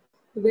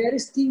the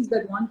various things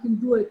that one can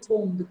do at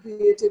home, the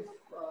creative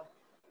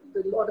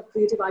the lot of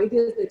creative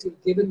ideas that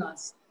you've given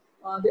us.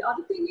 The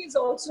other thing is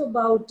also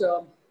about,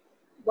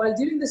 while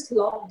during this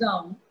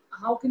lockdown,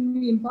 how can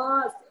we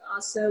empower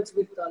ourselves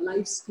with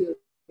life skills?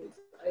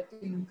 I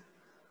think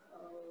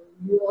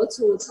you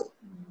also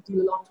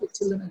deal a lot with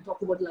children and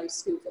talk about life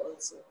skills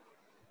also.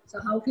 So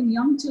how can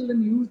young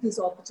children use this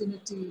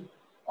opportunity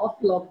of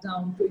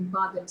lockdown to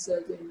empower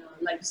themselves in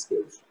life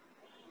skills?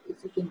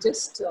 If you can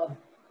just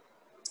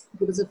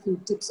give us a few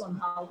tips on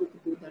how we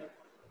could do that.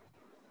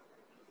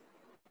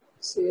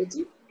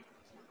 Shreya?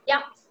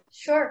 Yeah,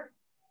 sure.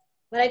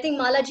 But I think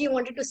Malaji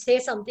wanted to say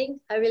something.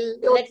 I will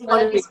let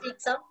Malaji speak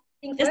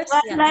something Just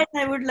first. one line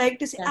I would like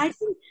to say. I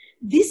think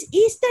this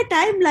is the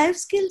time life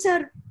skills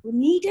are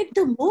needed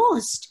the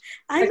most.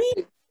 I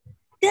mean,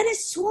 there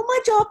is so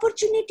much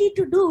opportunity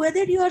to do,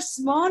 whether you are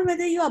small,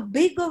 whether you are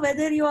big, or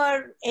whether you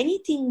are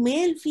anything,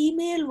 male,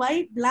 female,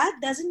 white, black,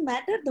 doesn't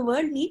matter. The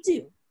world needs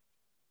you.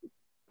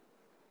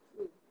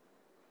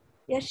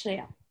 Yes,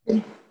 Shreya.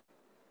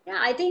 Yeah,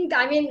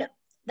 I mean,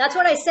 that's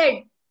what I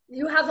said.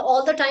 You have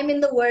all the time in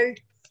the world.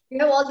 You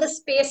have all the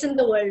space in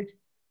the world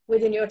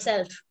within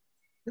yourself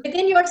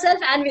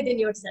and within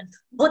yourself,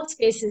 both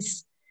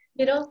spaces,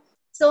 you know.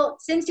 So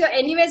since you're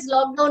anyways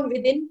locked down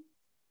within,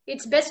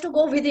 it's best to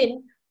go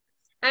within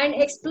and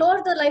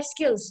explore the life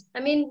skills. I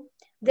mean,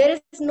 there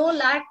is no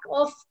lack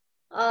of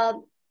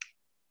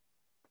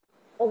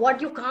what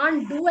you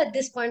can't do at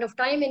this point of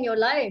time in your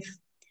life.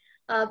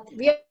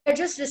 We are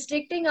just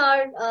restricting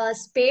our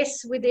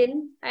space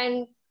within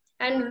and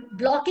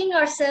blocking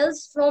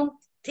ourselves from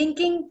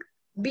thinking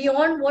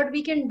beyond what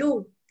we can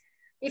do.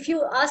 If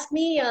you ask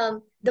me,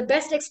 the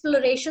best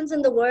explorations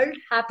in the world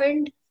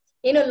happened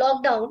in a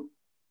lockdown.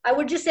 I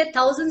would just say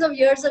thousands of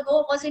years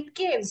ago was in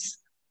caves.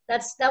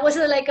 That was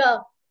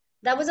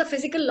a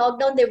physical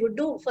lockdown they would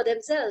do for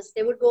themselves.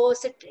 They would go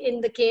sit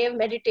in the cave,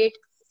 meditate,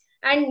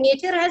 and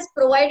nature has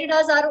provided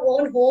us our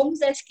own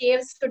homes as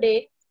caves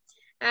today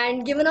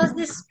and given us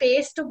this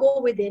space to go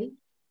within.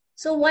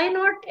 So why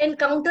not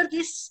encounter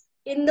this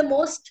in the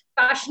most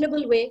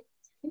fashionable way?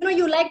 You know,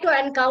 you like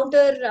to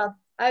encounter.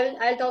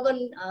 I'll talk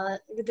on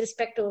with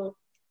respect to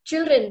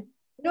children.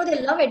 You know,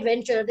 they love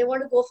adventure. They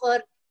want to go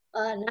for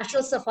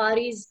national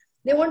safaris.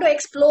 They want to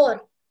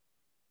explore.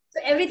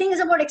 So everything is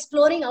about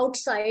exploring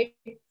outside.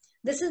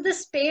 This is the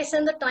space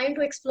and the time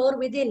to explore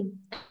within.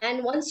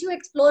 And once you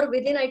explore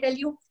within, I tell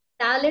you,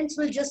 talents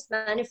will just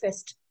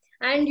manifest.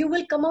 And you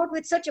will come out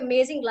with such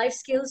amazing life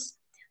skills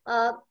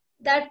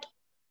that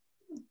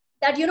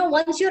you know,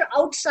 once you're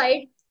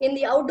outside in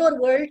the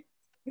outdoor world,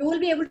 you will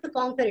be able to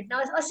conquer it.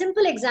 Now, a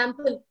simple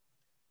example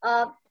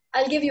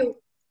I'll give you.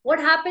 What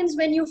happens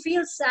when you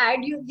feel sad?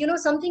 You know,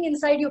 something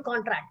inside you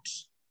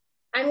contracts.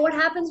 And what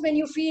happens when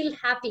you feel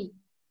happy?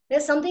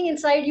 There's something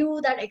inside you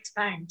that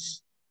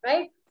expands,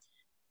 right?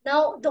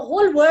 Now, the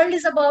whole world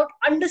is about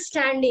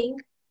understanding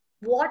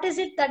what is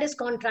it that is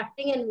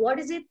contracting and what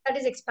is it that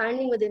is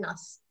expanding within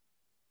us.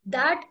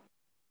 That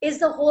is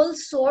the whole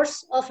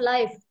source of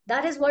life.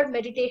 That is what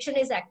meditation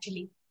is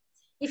actually.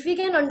 If we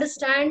can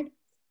understand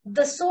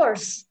the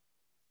source,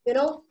 you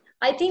know,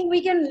 I think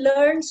we can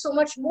learn so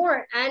much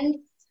more, and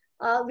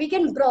we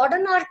can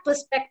broaden our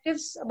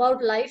perspectives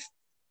about life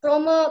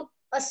from a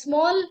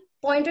small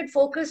pointed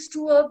focus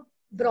to a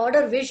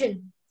broader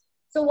vision.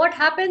 So what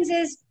happens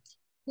is,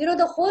 you know,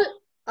 the whole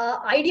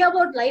idea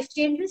about life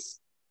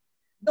changes,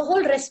 the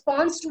whole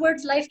response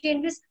towards life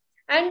changes,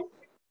 and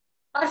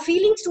our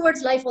feelings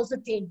towards life also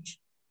change.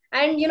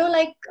 And, you know,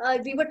 like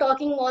we were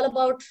talking all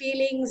about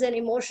feelings and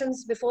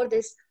emotions before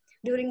this,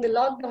 during the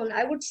lockdown,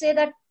 I would say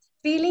that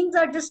feelings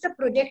are just a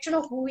projection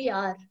of who we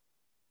are.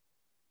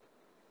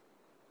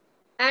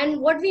 And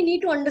what we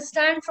need to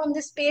understand from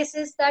this space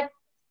is that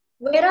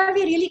where are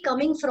we really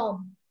coming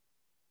from?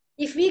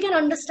 If we can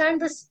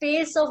understand the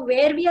space of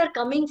where we are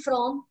coming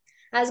from,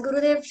 as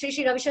Gurudev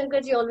Sri Ravi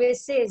Shankar ji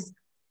always says,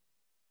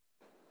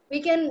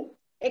 we can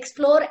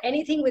explore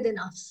anything within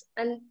us.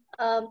 And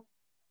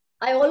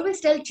I always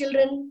tell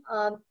children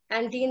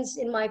and teens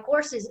in my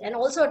courses, and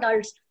also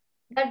adults,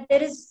 that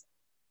there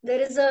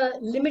is a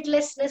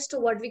limitlessness to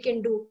what we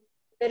can do.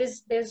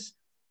 There's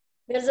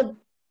a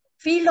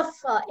field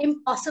of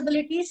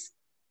impossibilities,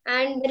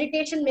 and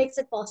meditation makes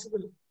it possible.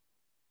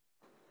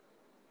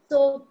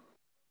 So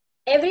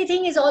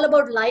everything is all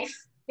about life.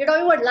 You're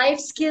talking about life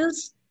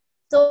skills.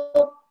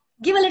 So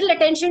give a little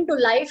attention to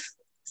life.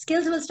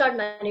 Skills will start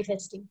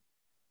manifesting.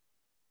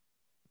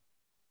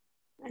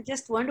 I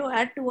just want to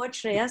add to what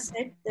Shreya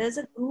said. There's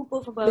a group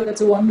of about...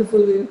 That's a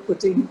wonderful way of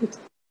putting it.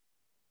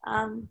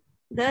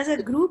 There's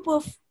a group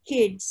of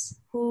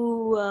kids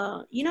who,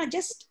 you know,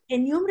 just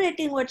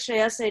enumerating what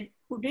Shreya said,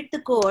 who did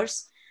the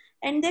course,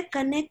 and they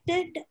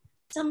connected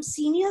some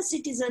senior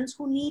citizens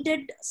who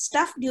needed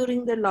stuff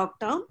during the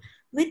lockdown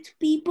with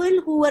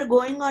people who were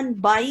going on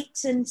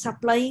bikes and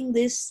supplying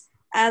this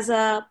as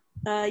a,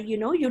 you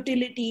know,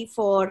 utility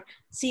for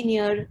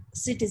senior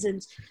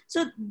citizens.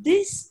 So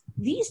these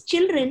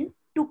children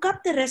took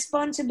up the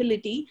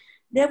responsibility.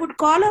 They would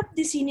call up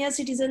the senior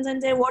citizens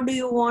and say, what do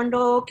you want?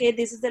 Oh, okay,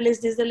 this is the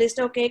list, this is the list.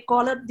 Okay,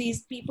 call up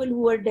these people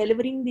who are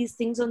delivering these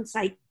things on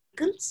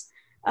cycles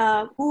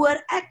who were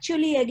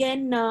actually,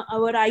 again,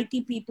 our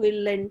IT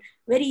people and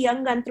very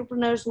young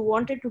entrepreneurs who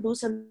wanted to do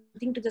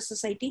something to the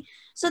society.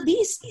 So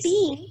these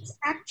teams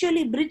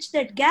actually bridged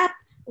that gap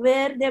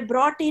where they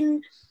brought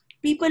in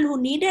people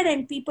who needed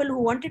and people who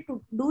wanted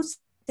to do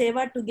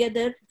seva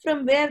together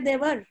from where they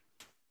were.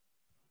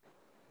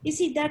 You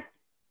see, that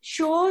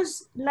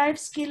shows life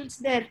skills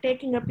there,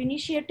 taking up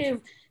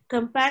initiative,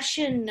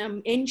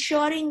 compassion,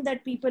 ensuring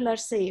that people are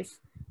safe.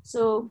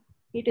 So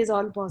it is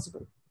all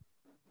possible.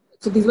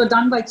 So these were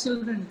done by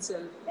children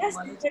itself? Yes,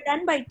 these were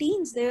done by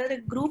teens. They were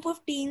a group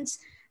of teens,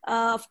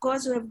 of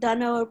course, who have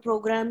done our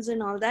programs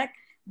and all that.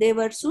 They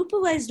were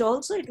supervised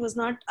also. It was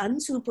not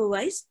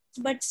unsupervised,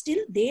 but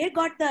still they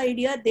got the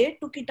idea. They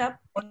took it up.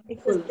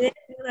 It was their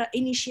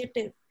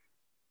initiative.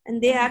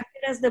 And they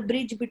acted as the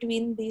bridge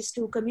between these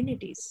two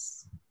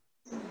communities.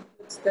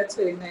 That's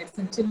very nice.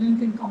 And children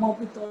can come up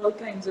with all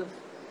kinds of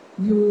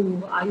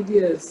new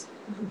ideas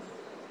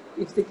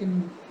if they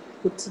can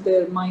put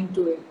their mind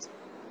to it.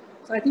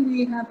 So I think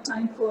we have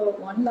time for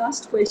one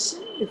last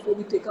question before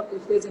we take up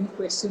if there's any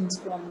questions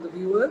from the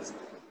viewers.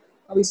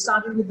 We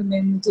started with the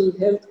mental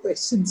health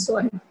questions, so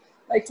I'd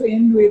like to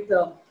end with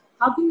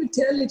how can we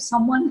tell if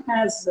someone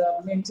has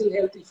mental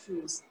health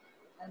issues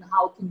and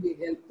how can we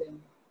help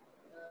them?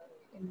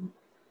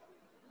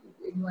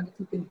 Anyone, if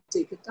you can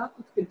take it up,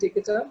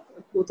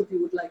 both of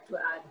you would like to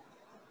add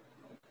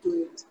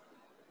to it.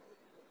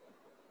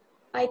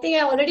 I think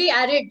I already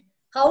added.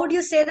 How would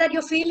you say that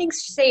your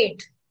feelings say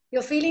it?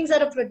 Your feelings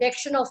are a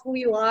projection of who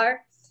you are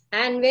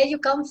and where you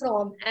come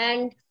from.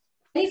 And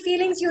any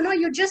feelings,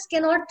 you just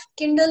cannot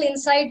kindle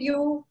inside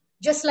you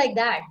just like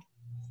that.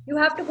 You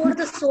have to go to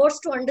the source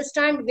to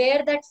understand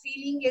where that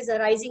feeling is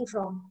arising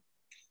from.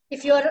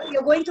 If you're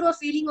going through a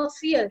feeling of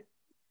fear,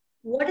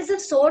 what is the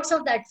source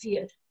of that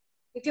fear?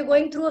 If you're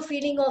going through a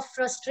feeling of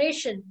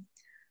frustration,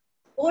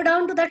 go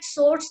down to that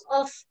source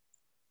of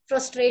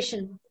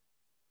frustration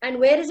and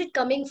where is it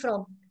coming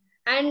from?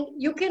 And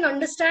you can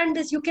understand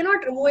this. You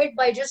cannot remove it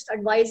by just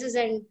advices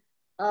and,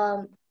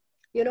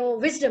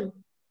 wisdom.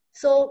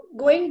 So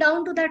going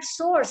down to that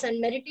source, and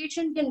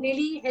meditation can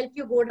really help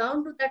you go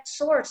down to that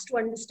source to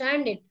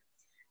understand it.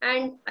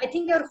 And I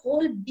think your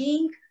whole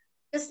being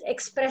just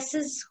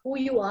expresses who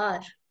you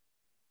are.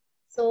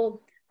 So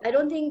I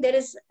don't think there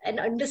is an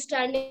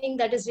understanding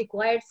that is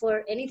required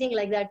for anything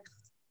like that.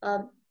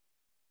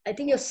 I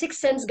think your sixth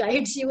sense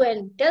guides you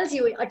and tells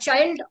you. A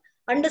child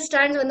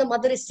understands when the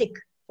mother is sick,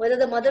 whether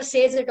the mother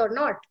says it or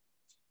not.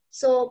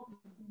 So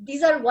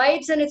these are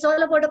vibes, and it's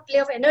all about a play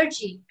of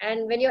energy.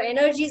 And when your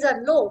energies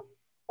are low,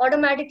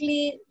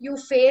 automatically you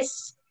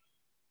face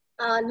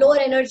lower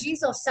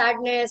energies of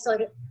sadness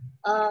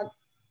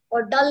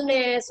or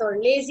dullness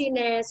or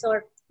laziness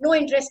or no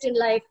interest in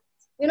life.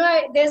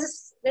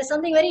 There's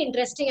something very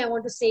interesting I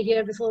want to say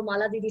here before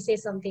Mala Didi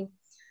says something.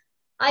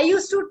 I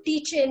used to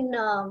teach in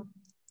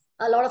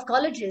a lot of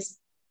colleges,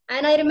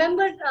 and I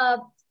remember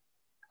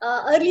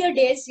earlier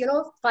days,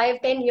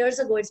 5-10 years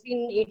ago. It's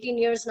been 18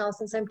 years now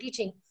since I'm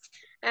teaching,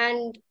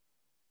 and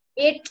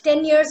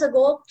 8-10 years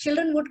ago,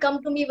 children would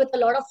come to me with a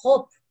lot of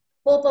hope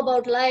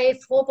about life,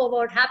 hope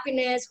about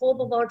happiness, hope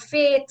about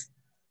faith.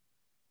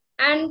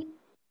 And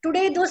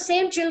today, those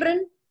same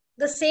children,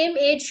 the same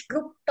age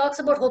group, talks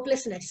about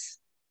hopelessness.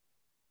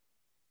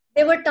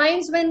 There were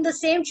times when the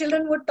same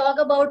children would talk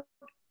about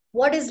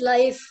what is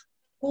life,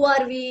 who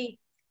are we,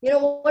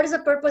 what is the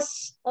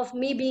purpose of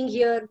me being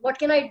here, what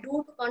can I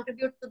do to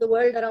contribute to the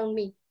world around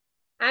me.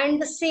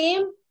 And the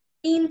same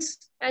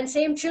teens and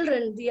same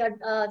children,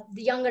 the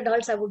young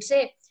adults, I would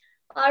say,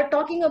 are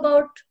talking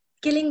about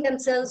killing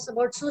themselves,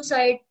 about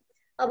suicide,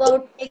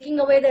 about taking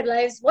away their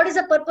lives. What is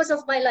the purpose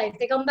of my life?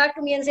 They come back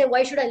to me and say,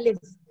 why should I live?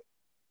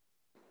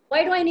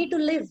 Why do I need to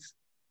live?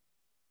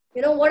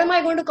 What am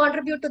I going to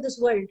contribute to this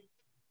world?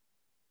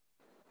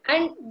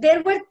 And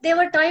there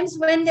were times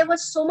when there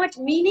was so much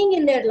meaning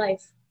in their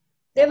life.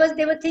 There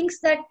were things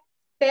that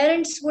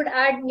parents would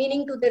add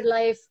meaning to their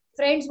life,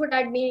 friends would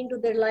add meaning to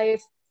their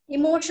life,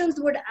 emotions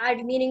would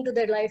add meaning to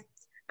their life.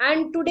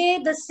 And today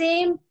the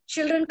same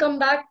children come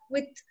back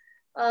with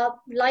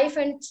life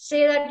and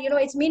say that,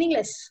 it's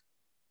meaningless.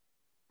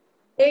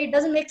 It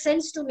doesn't make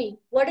sense to me.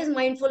 What is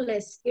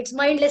mindfulness? It's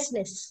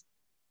mindlessness.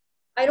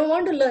 I don't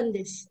want to learn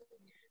this.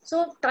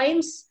 So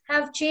times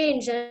have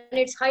changed, and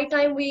it's high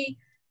time we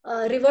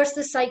reverse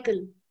this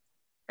cycle.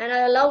 And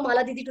I allow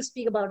Mala Didi to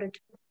speak about it.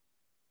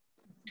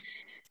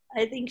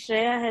 I think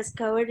Shreya has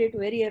covered it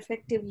very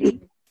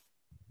effectively.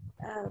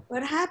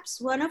 Perhaps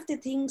one of the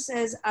things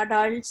as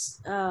adults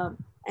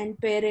and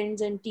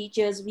parents and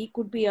teachers we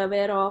could be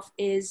aware of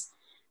is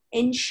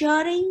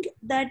ensuring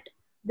that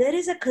there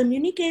is a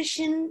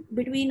communication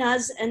between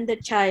us and the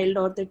child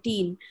or the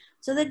teen,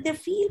 so that they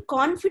feel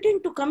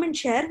confident to come and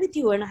share with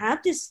you and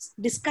have this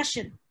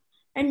discussion,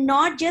 and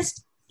not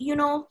just,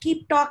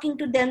 keep talking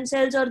to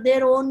themselves or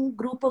their own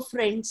group of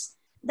friends.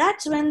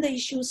 That's when the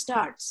issue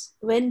starts,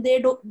 when they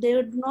do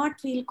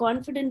not feel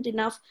confident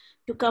enough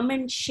to come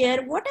and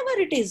share whatever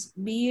it is,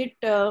 be it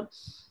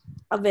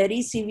a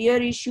very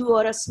severe issue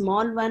or a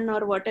small one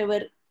or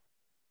whatever.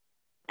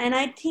 And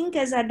I think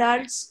as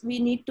adults, we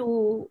need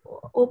to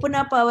open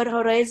up our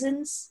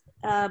horizons,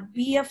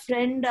 be a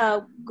friend.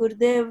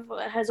 Gurudev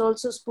has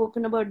also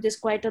spoken about this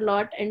quite a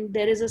lot. And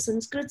there is a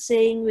Sanskrit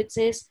saying which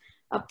says,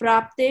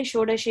 Aprapte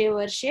shodashe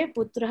varshe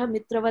putraha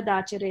mitravad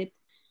acharet.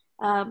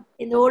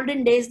 In the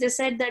olden days, they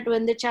said that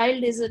when the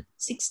child is at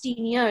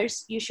 16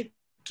 years, you should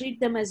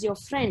treat them as your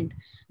friend.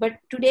 But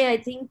today, I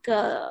think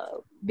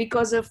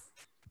because of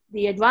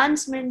the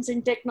advancements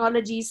in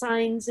technology,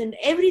 science, and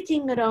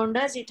everything around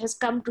us, it has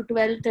come to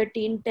 12,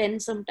 13, 10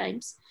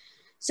 sometimes.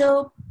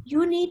 So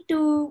you need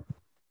to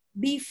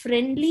be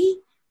friendly.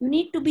 You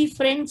need to be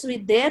friends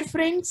with their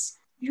friends.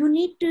 You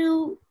need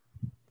to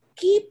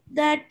keep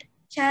that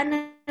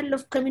channel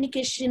of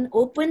communication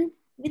open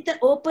with an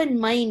open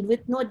mind,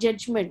 with no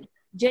judgment.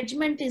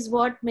 Judgment is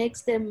what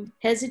makes them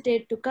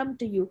hesitate to come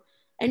to you.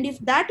 And if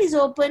that is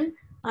open,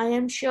 I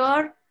am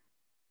sure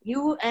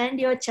you and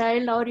your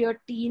child or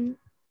your teen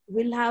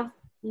will have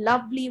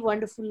lovely,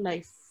 wonderful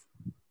life.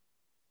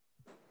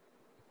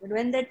 But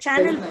when the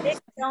channel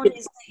breaks down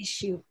is the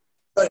issue.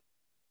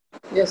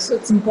 Yes,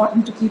 it's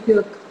important to keep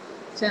your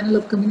channel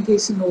of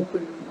communication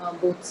open,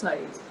 both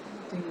sides.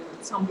 I think you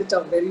summed it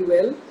up very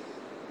well.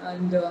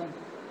 And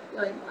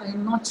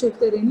I'm not sure if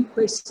there are any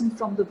questions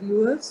from the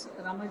viewers.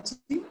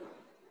 Ramaji,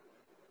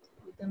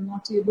 I'm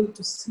not able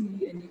to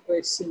see any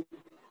question.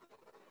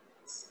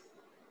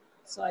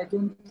 So I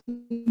don't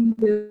think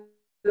there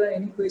are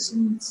any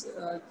questions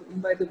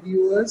by the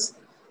viewers.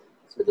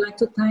 So I'd like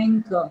to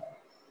thank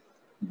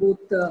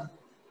both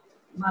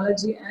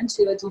Malaji and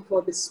Shreyaji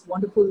for this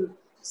wonderful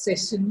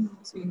session.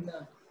 It's been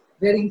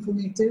very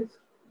informative,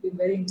 been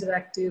very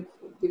interactive,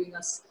 giving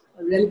us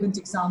relevant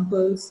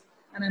examples.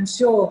 And I'm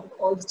sure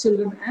all the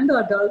children and the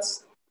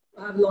adults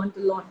have learned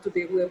a lot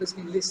today, whoever's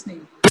been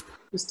listening,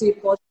 to stay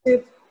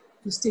positive,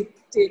 to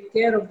take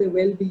care of their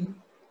well-being.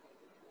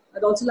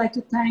 I'd also like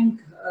to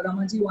thank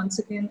Ramaji once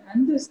again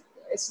and the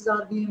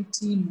SSRVM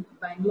team,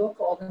 Bangalore,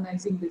 for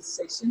organizing this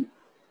session.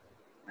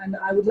 And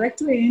I would like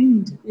to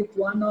end with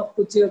one of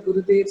Pujya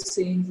Gurudev's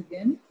sayings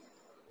again.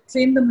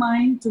 Train the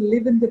mind to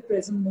live in the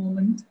present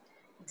moment.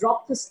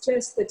 Drop the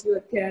stress that you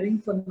are carrying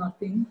for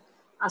nothing.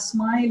 A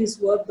smile is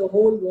worth the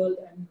whole world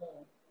and more.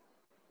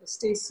 So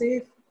stay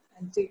safe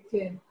and take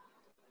care.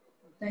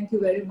 Thank you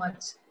very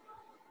much.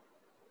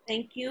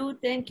 Thank you.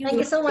 Thank you. Thank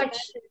you so much.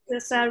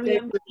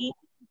 SSRVM team.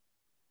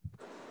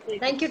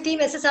 Thank you, Team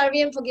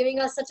SSRVM, for giving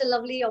us such a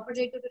lovely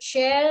opportunity to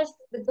share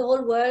with the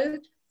whole world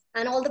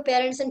and all the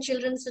parents and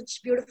children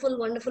such beautiful,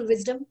 wonderful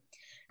wisdom.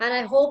 And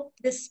I hope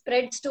this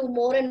spreads to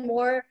more and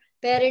more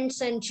parents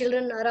and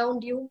children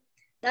around you.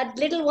 That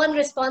little one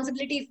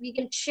responsibility, if we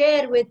can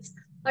share with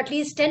at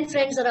least 10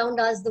 friends around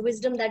us the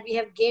wisdom that we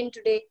have gained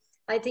today,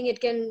 I think it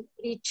can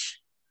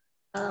reach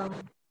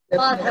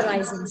far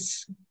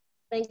horizons.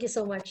 Thank you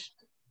so much.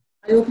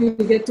 I hope you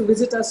will get to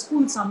visit our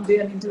school someday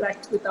and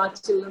interact with our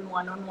children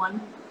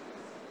one-on-one.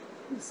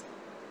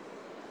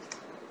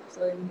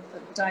 So in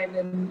a time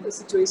when the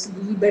situation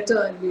will be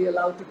better and we're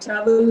allowed to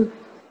travel,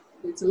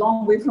 it's a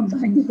long way from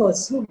Bangalore.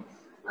 So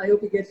I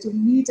hope you get to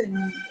meet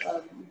and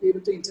be able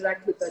to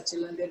interact with our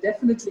children. They're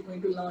definitely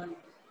going to learn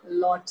a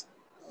lot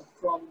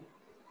from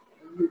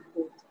you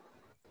both.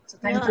 So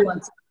thank you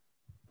once again.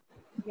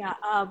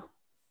 Yeah,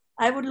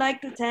 I would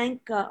like to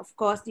thank, of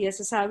course, the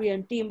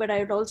SSRVM team, but I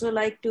would also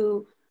like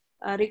to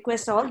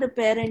request all the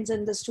parents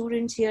and the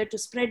students here to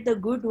spread the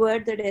good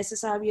word that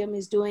SSRVM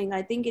is doing.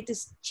 I think it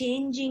is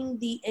changing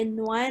the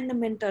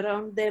environment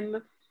around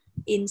them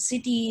in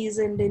cities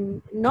and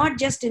in not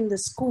just in the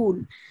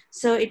school.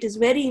 So it is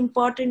very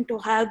important to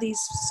have these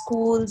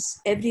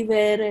schools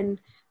everywhere, and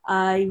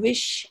I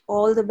wish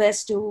all the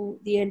best to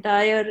the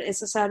entire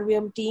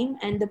SSRVM team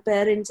and the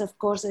parents, of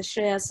course, as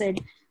Shreya said,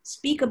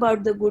 speak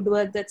about the good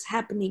work that's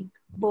happening,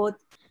 both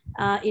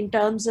in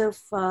terms of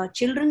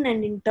children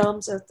and in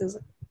terms of the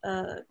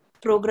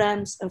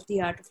programs of the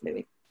Art of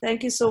Living.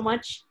 Thank you so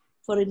much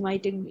for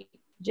inviting me.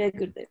 Jai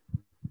Gurudev.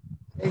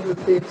 Jai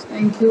Gurudev.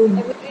 Thank you.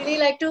 I would really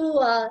like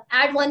to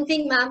add one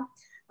thing, ma'am.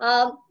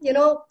 You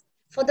know,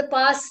 for the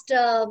past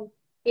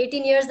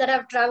 18 years that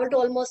I've traveled to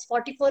almost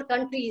 44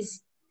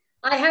 countries,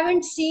 I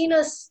haven't seen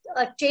a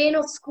chain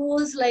of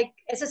schools like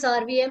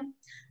SSRVM,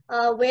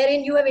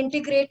 wherein you have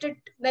integrated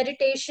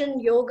meditation,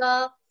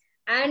 yoga,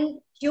 and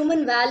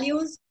human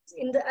values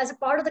as a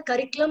part of the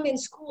curriculum in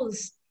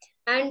schools.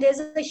 And there's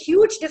a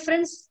huge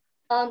difference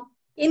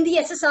in the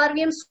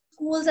SSRVM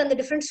schools and the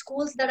different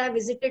schools that I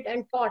visited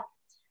and taught.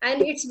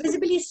 And it's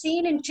visibly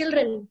seen in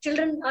children.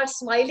 Children are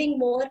smiling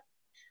more.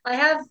 I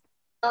have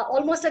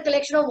almost a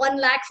collection of 1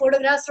 lakh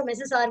photographs from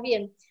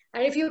SSRVM.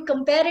 And if you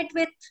compare it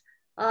with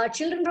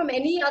children from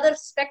any other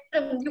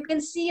spectrum, you can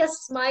see a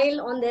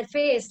smile on their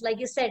face. Like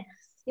you said,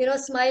 you know,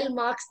 smile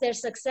marks their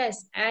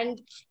success.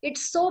 And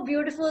it's so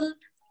beautiful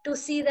to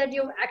see that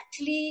you've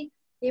actually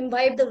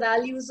imbibed the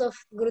values of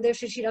Gurudev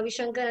Shri Ravi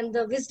Shankar and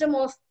the wisdom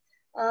of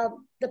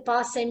the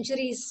past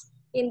centuries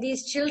in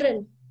these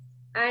children.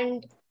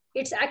 And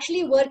it's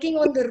actually working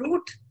on the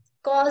root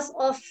cause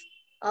of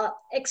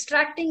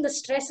extracting the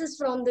stresses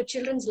from the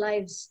children's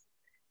lives.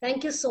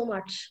 Thank you so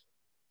much.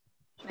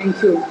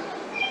 Thank you.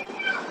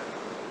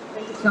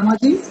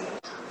 Shamaji?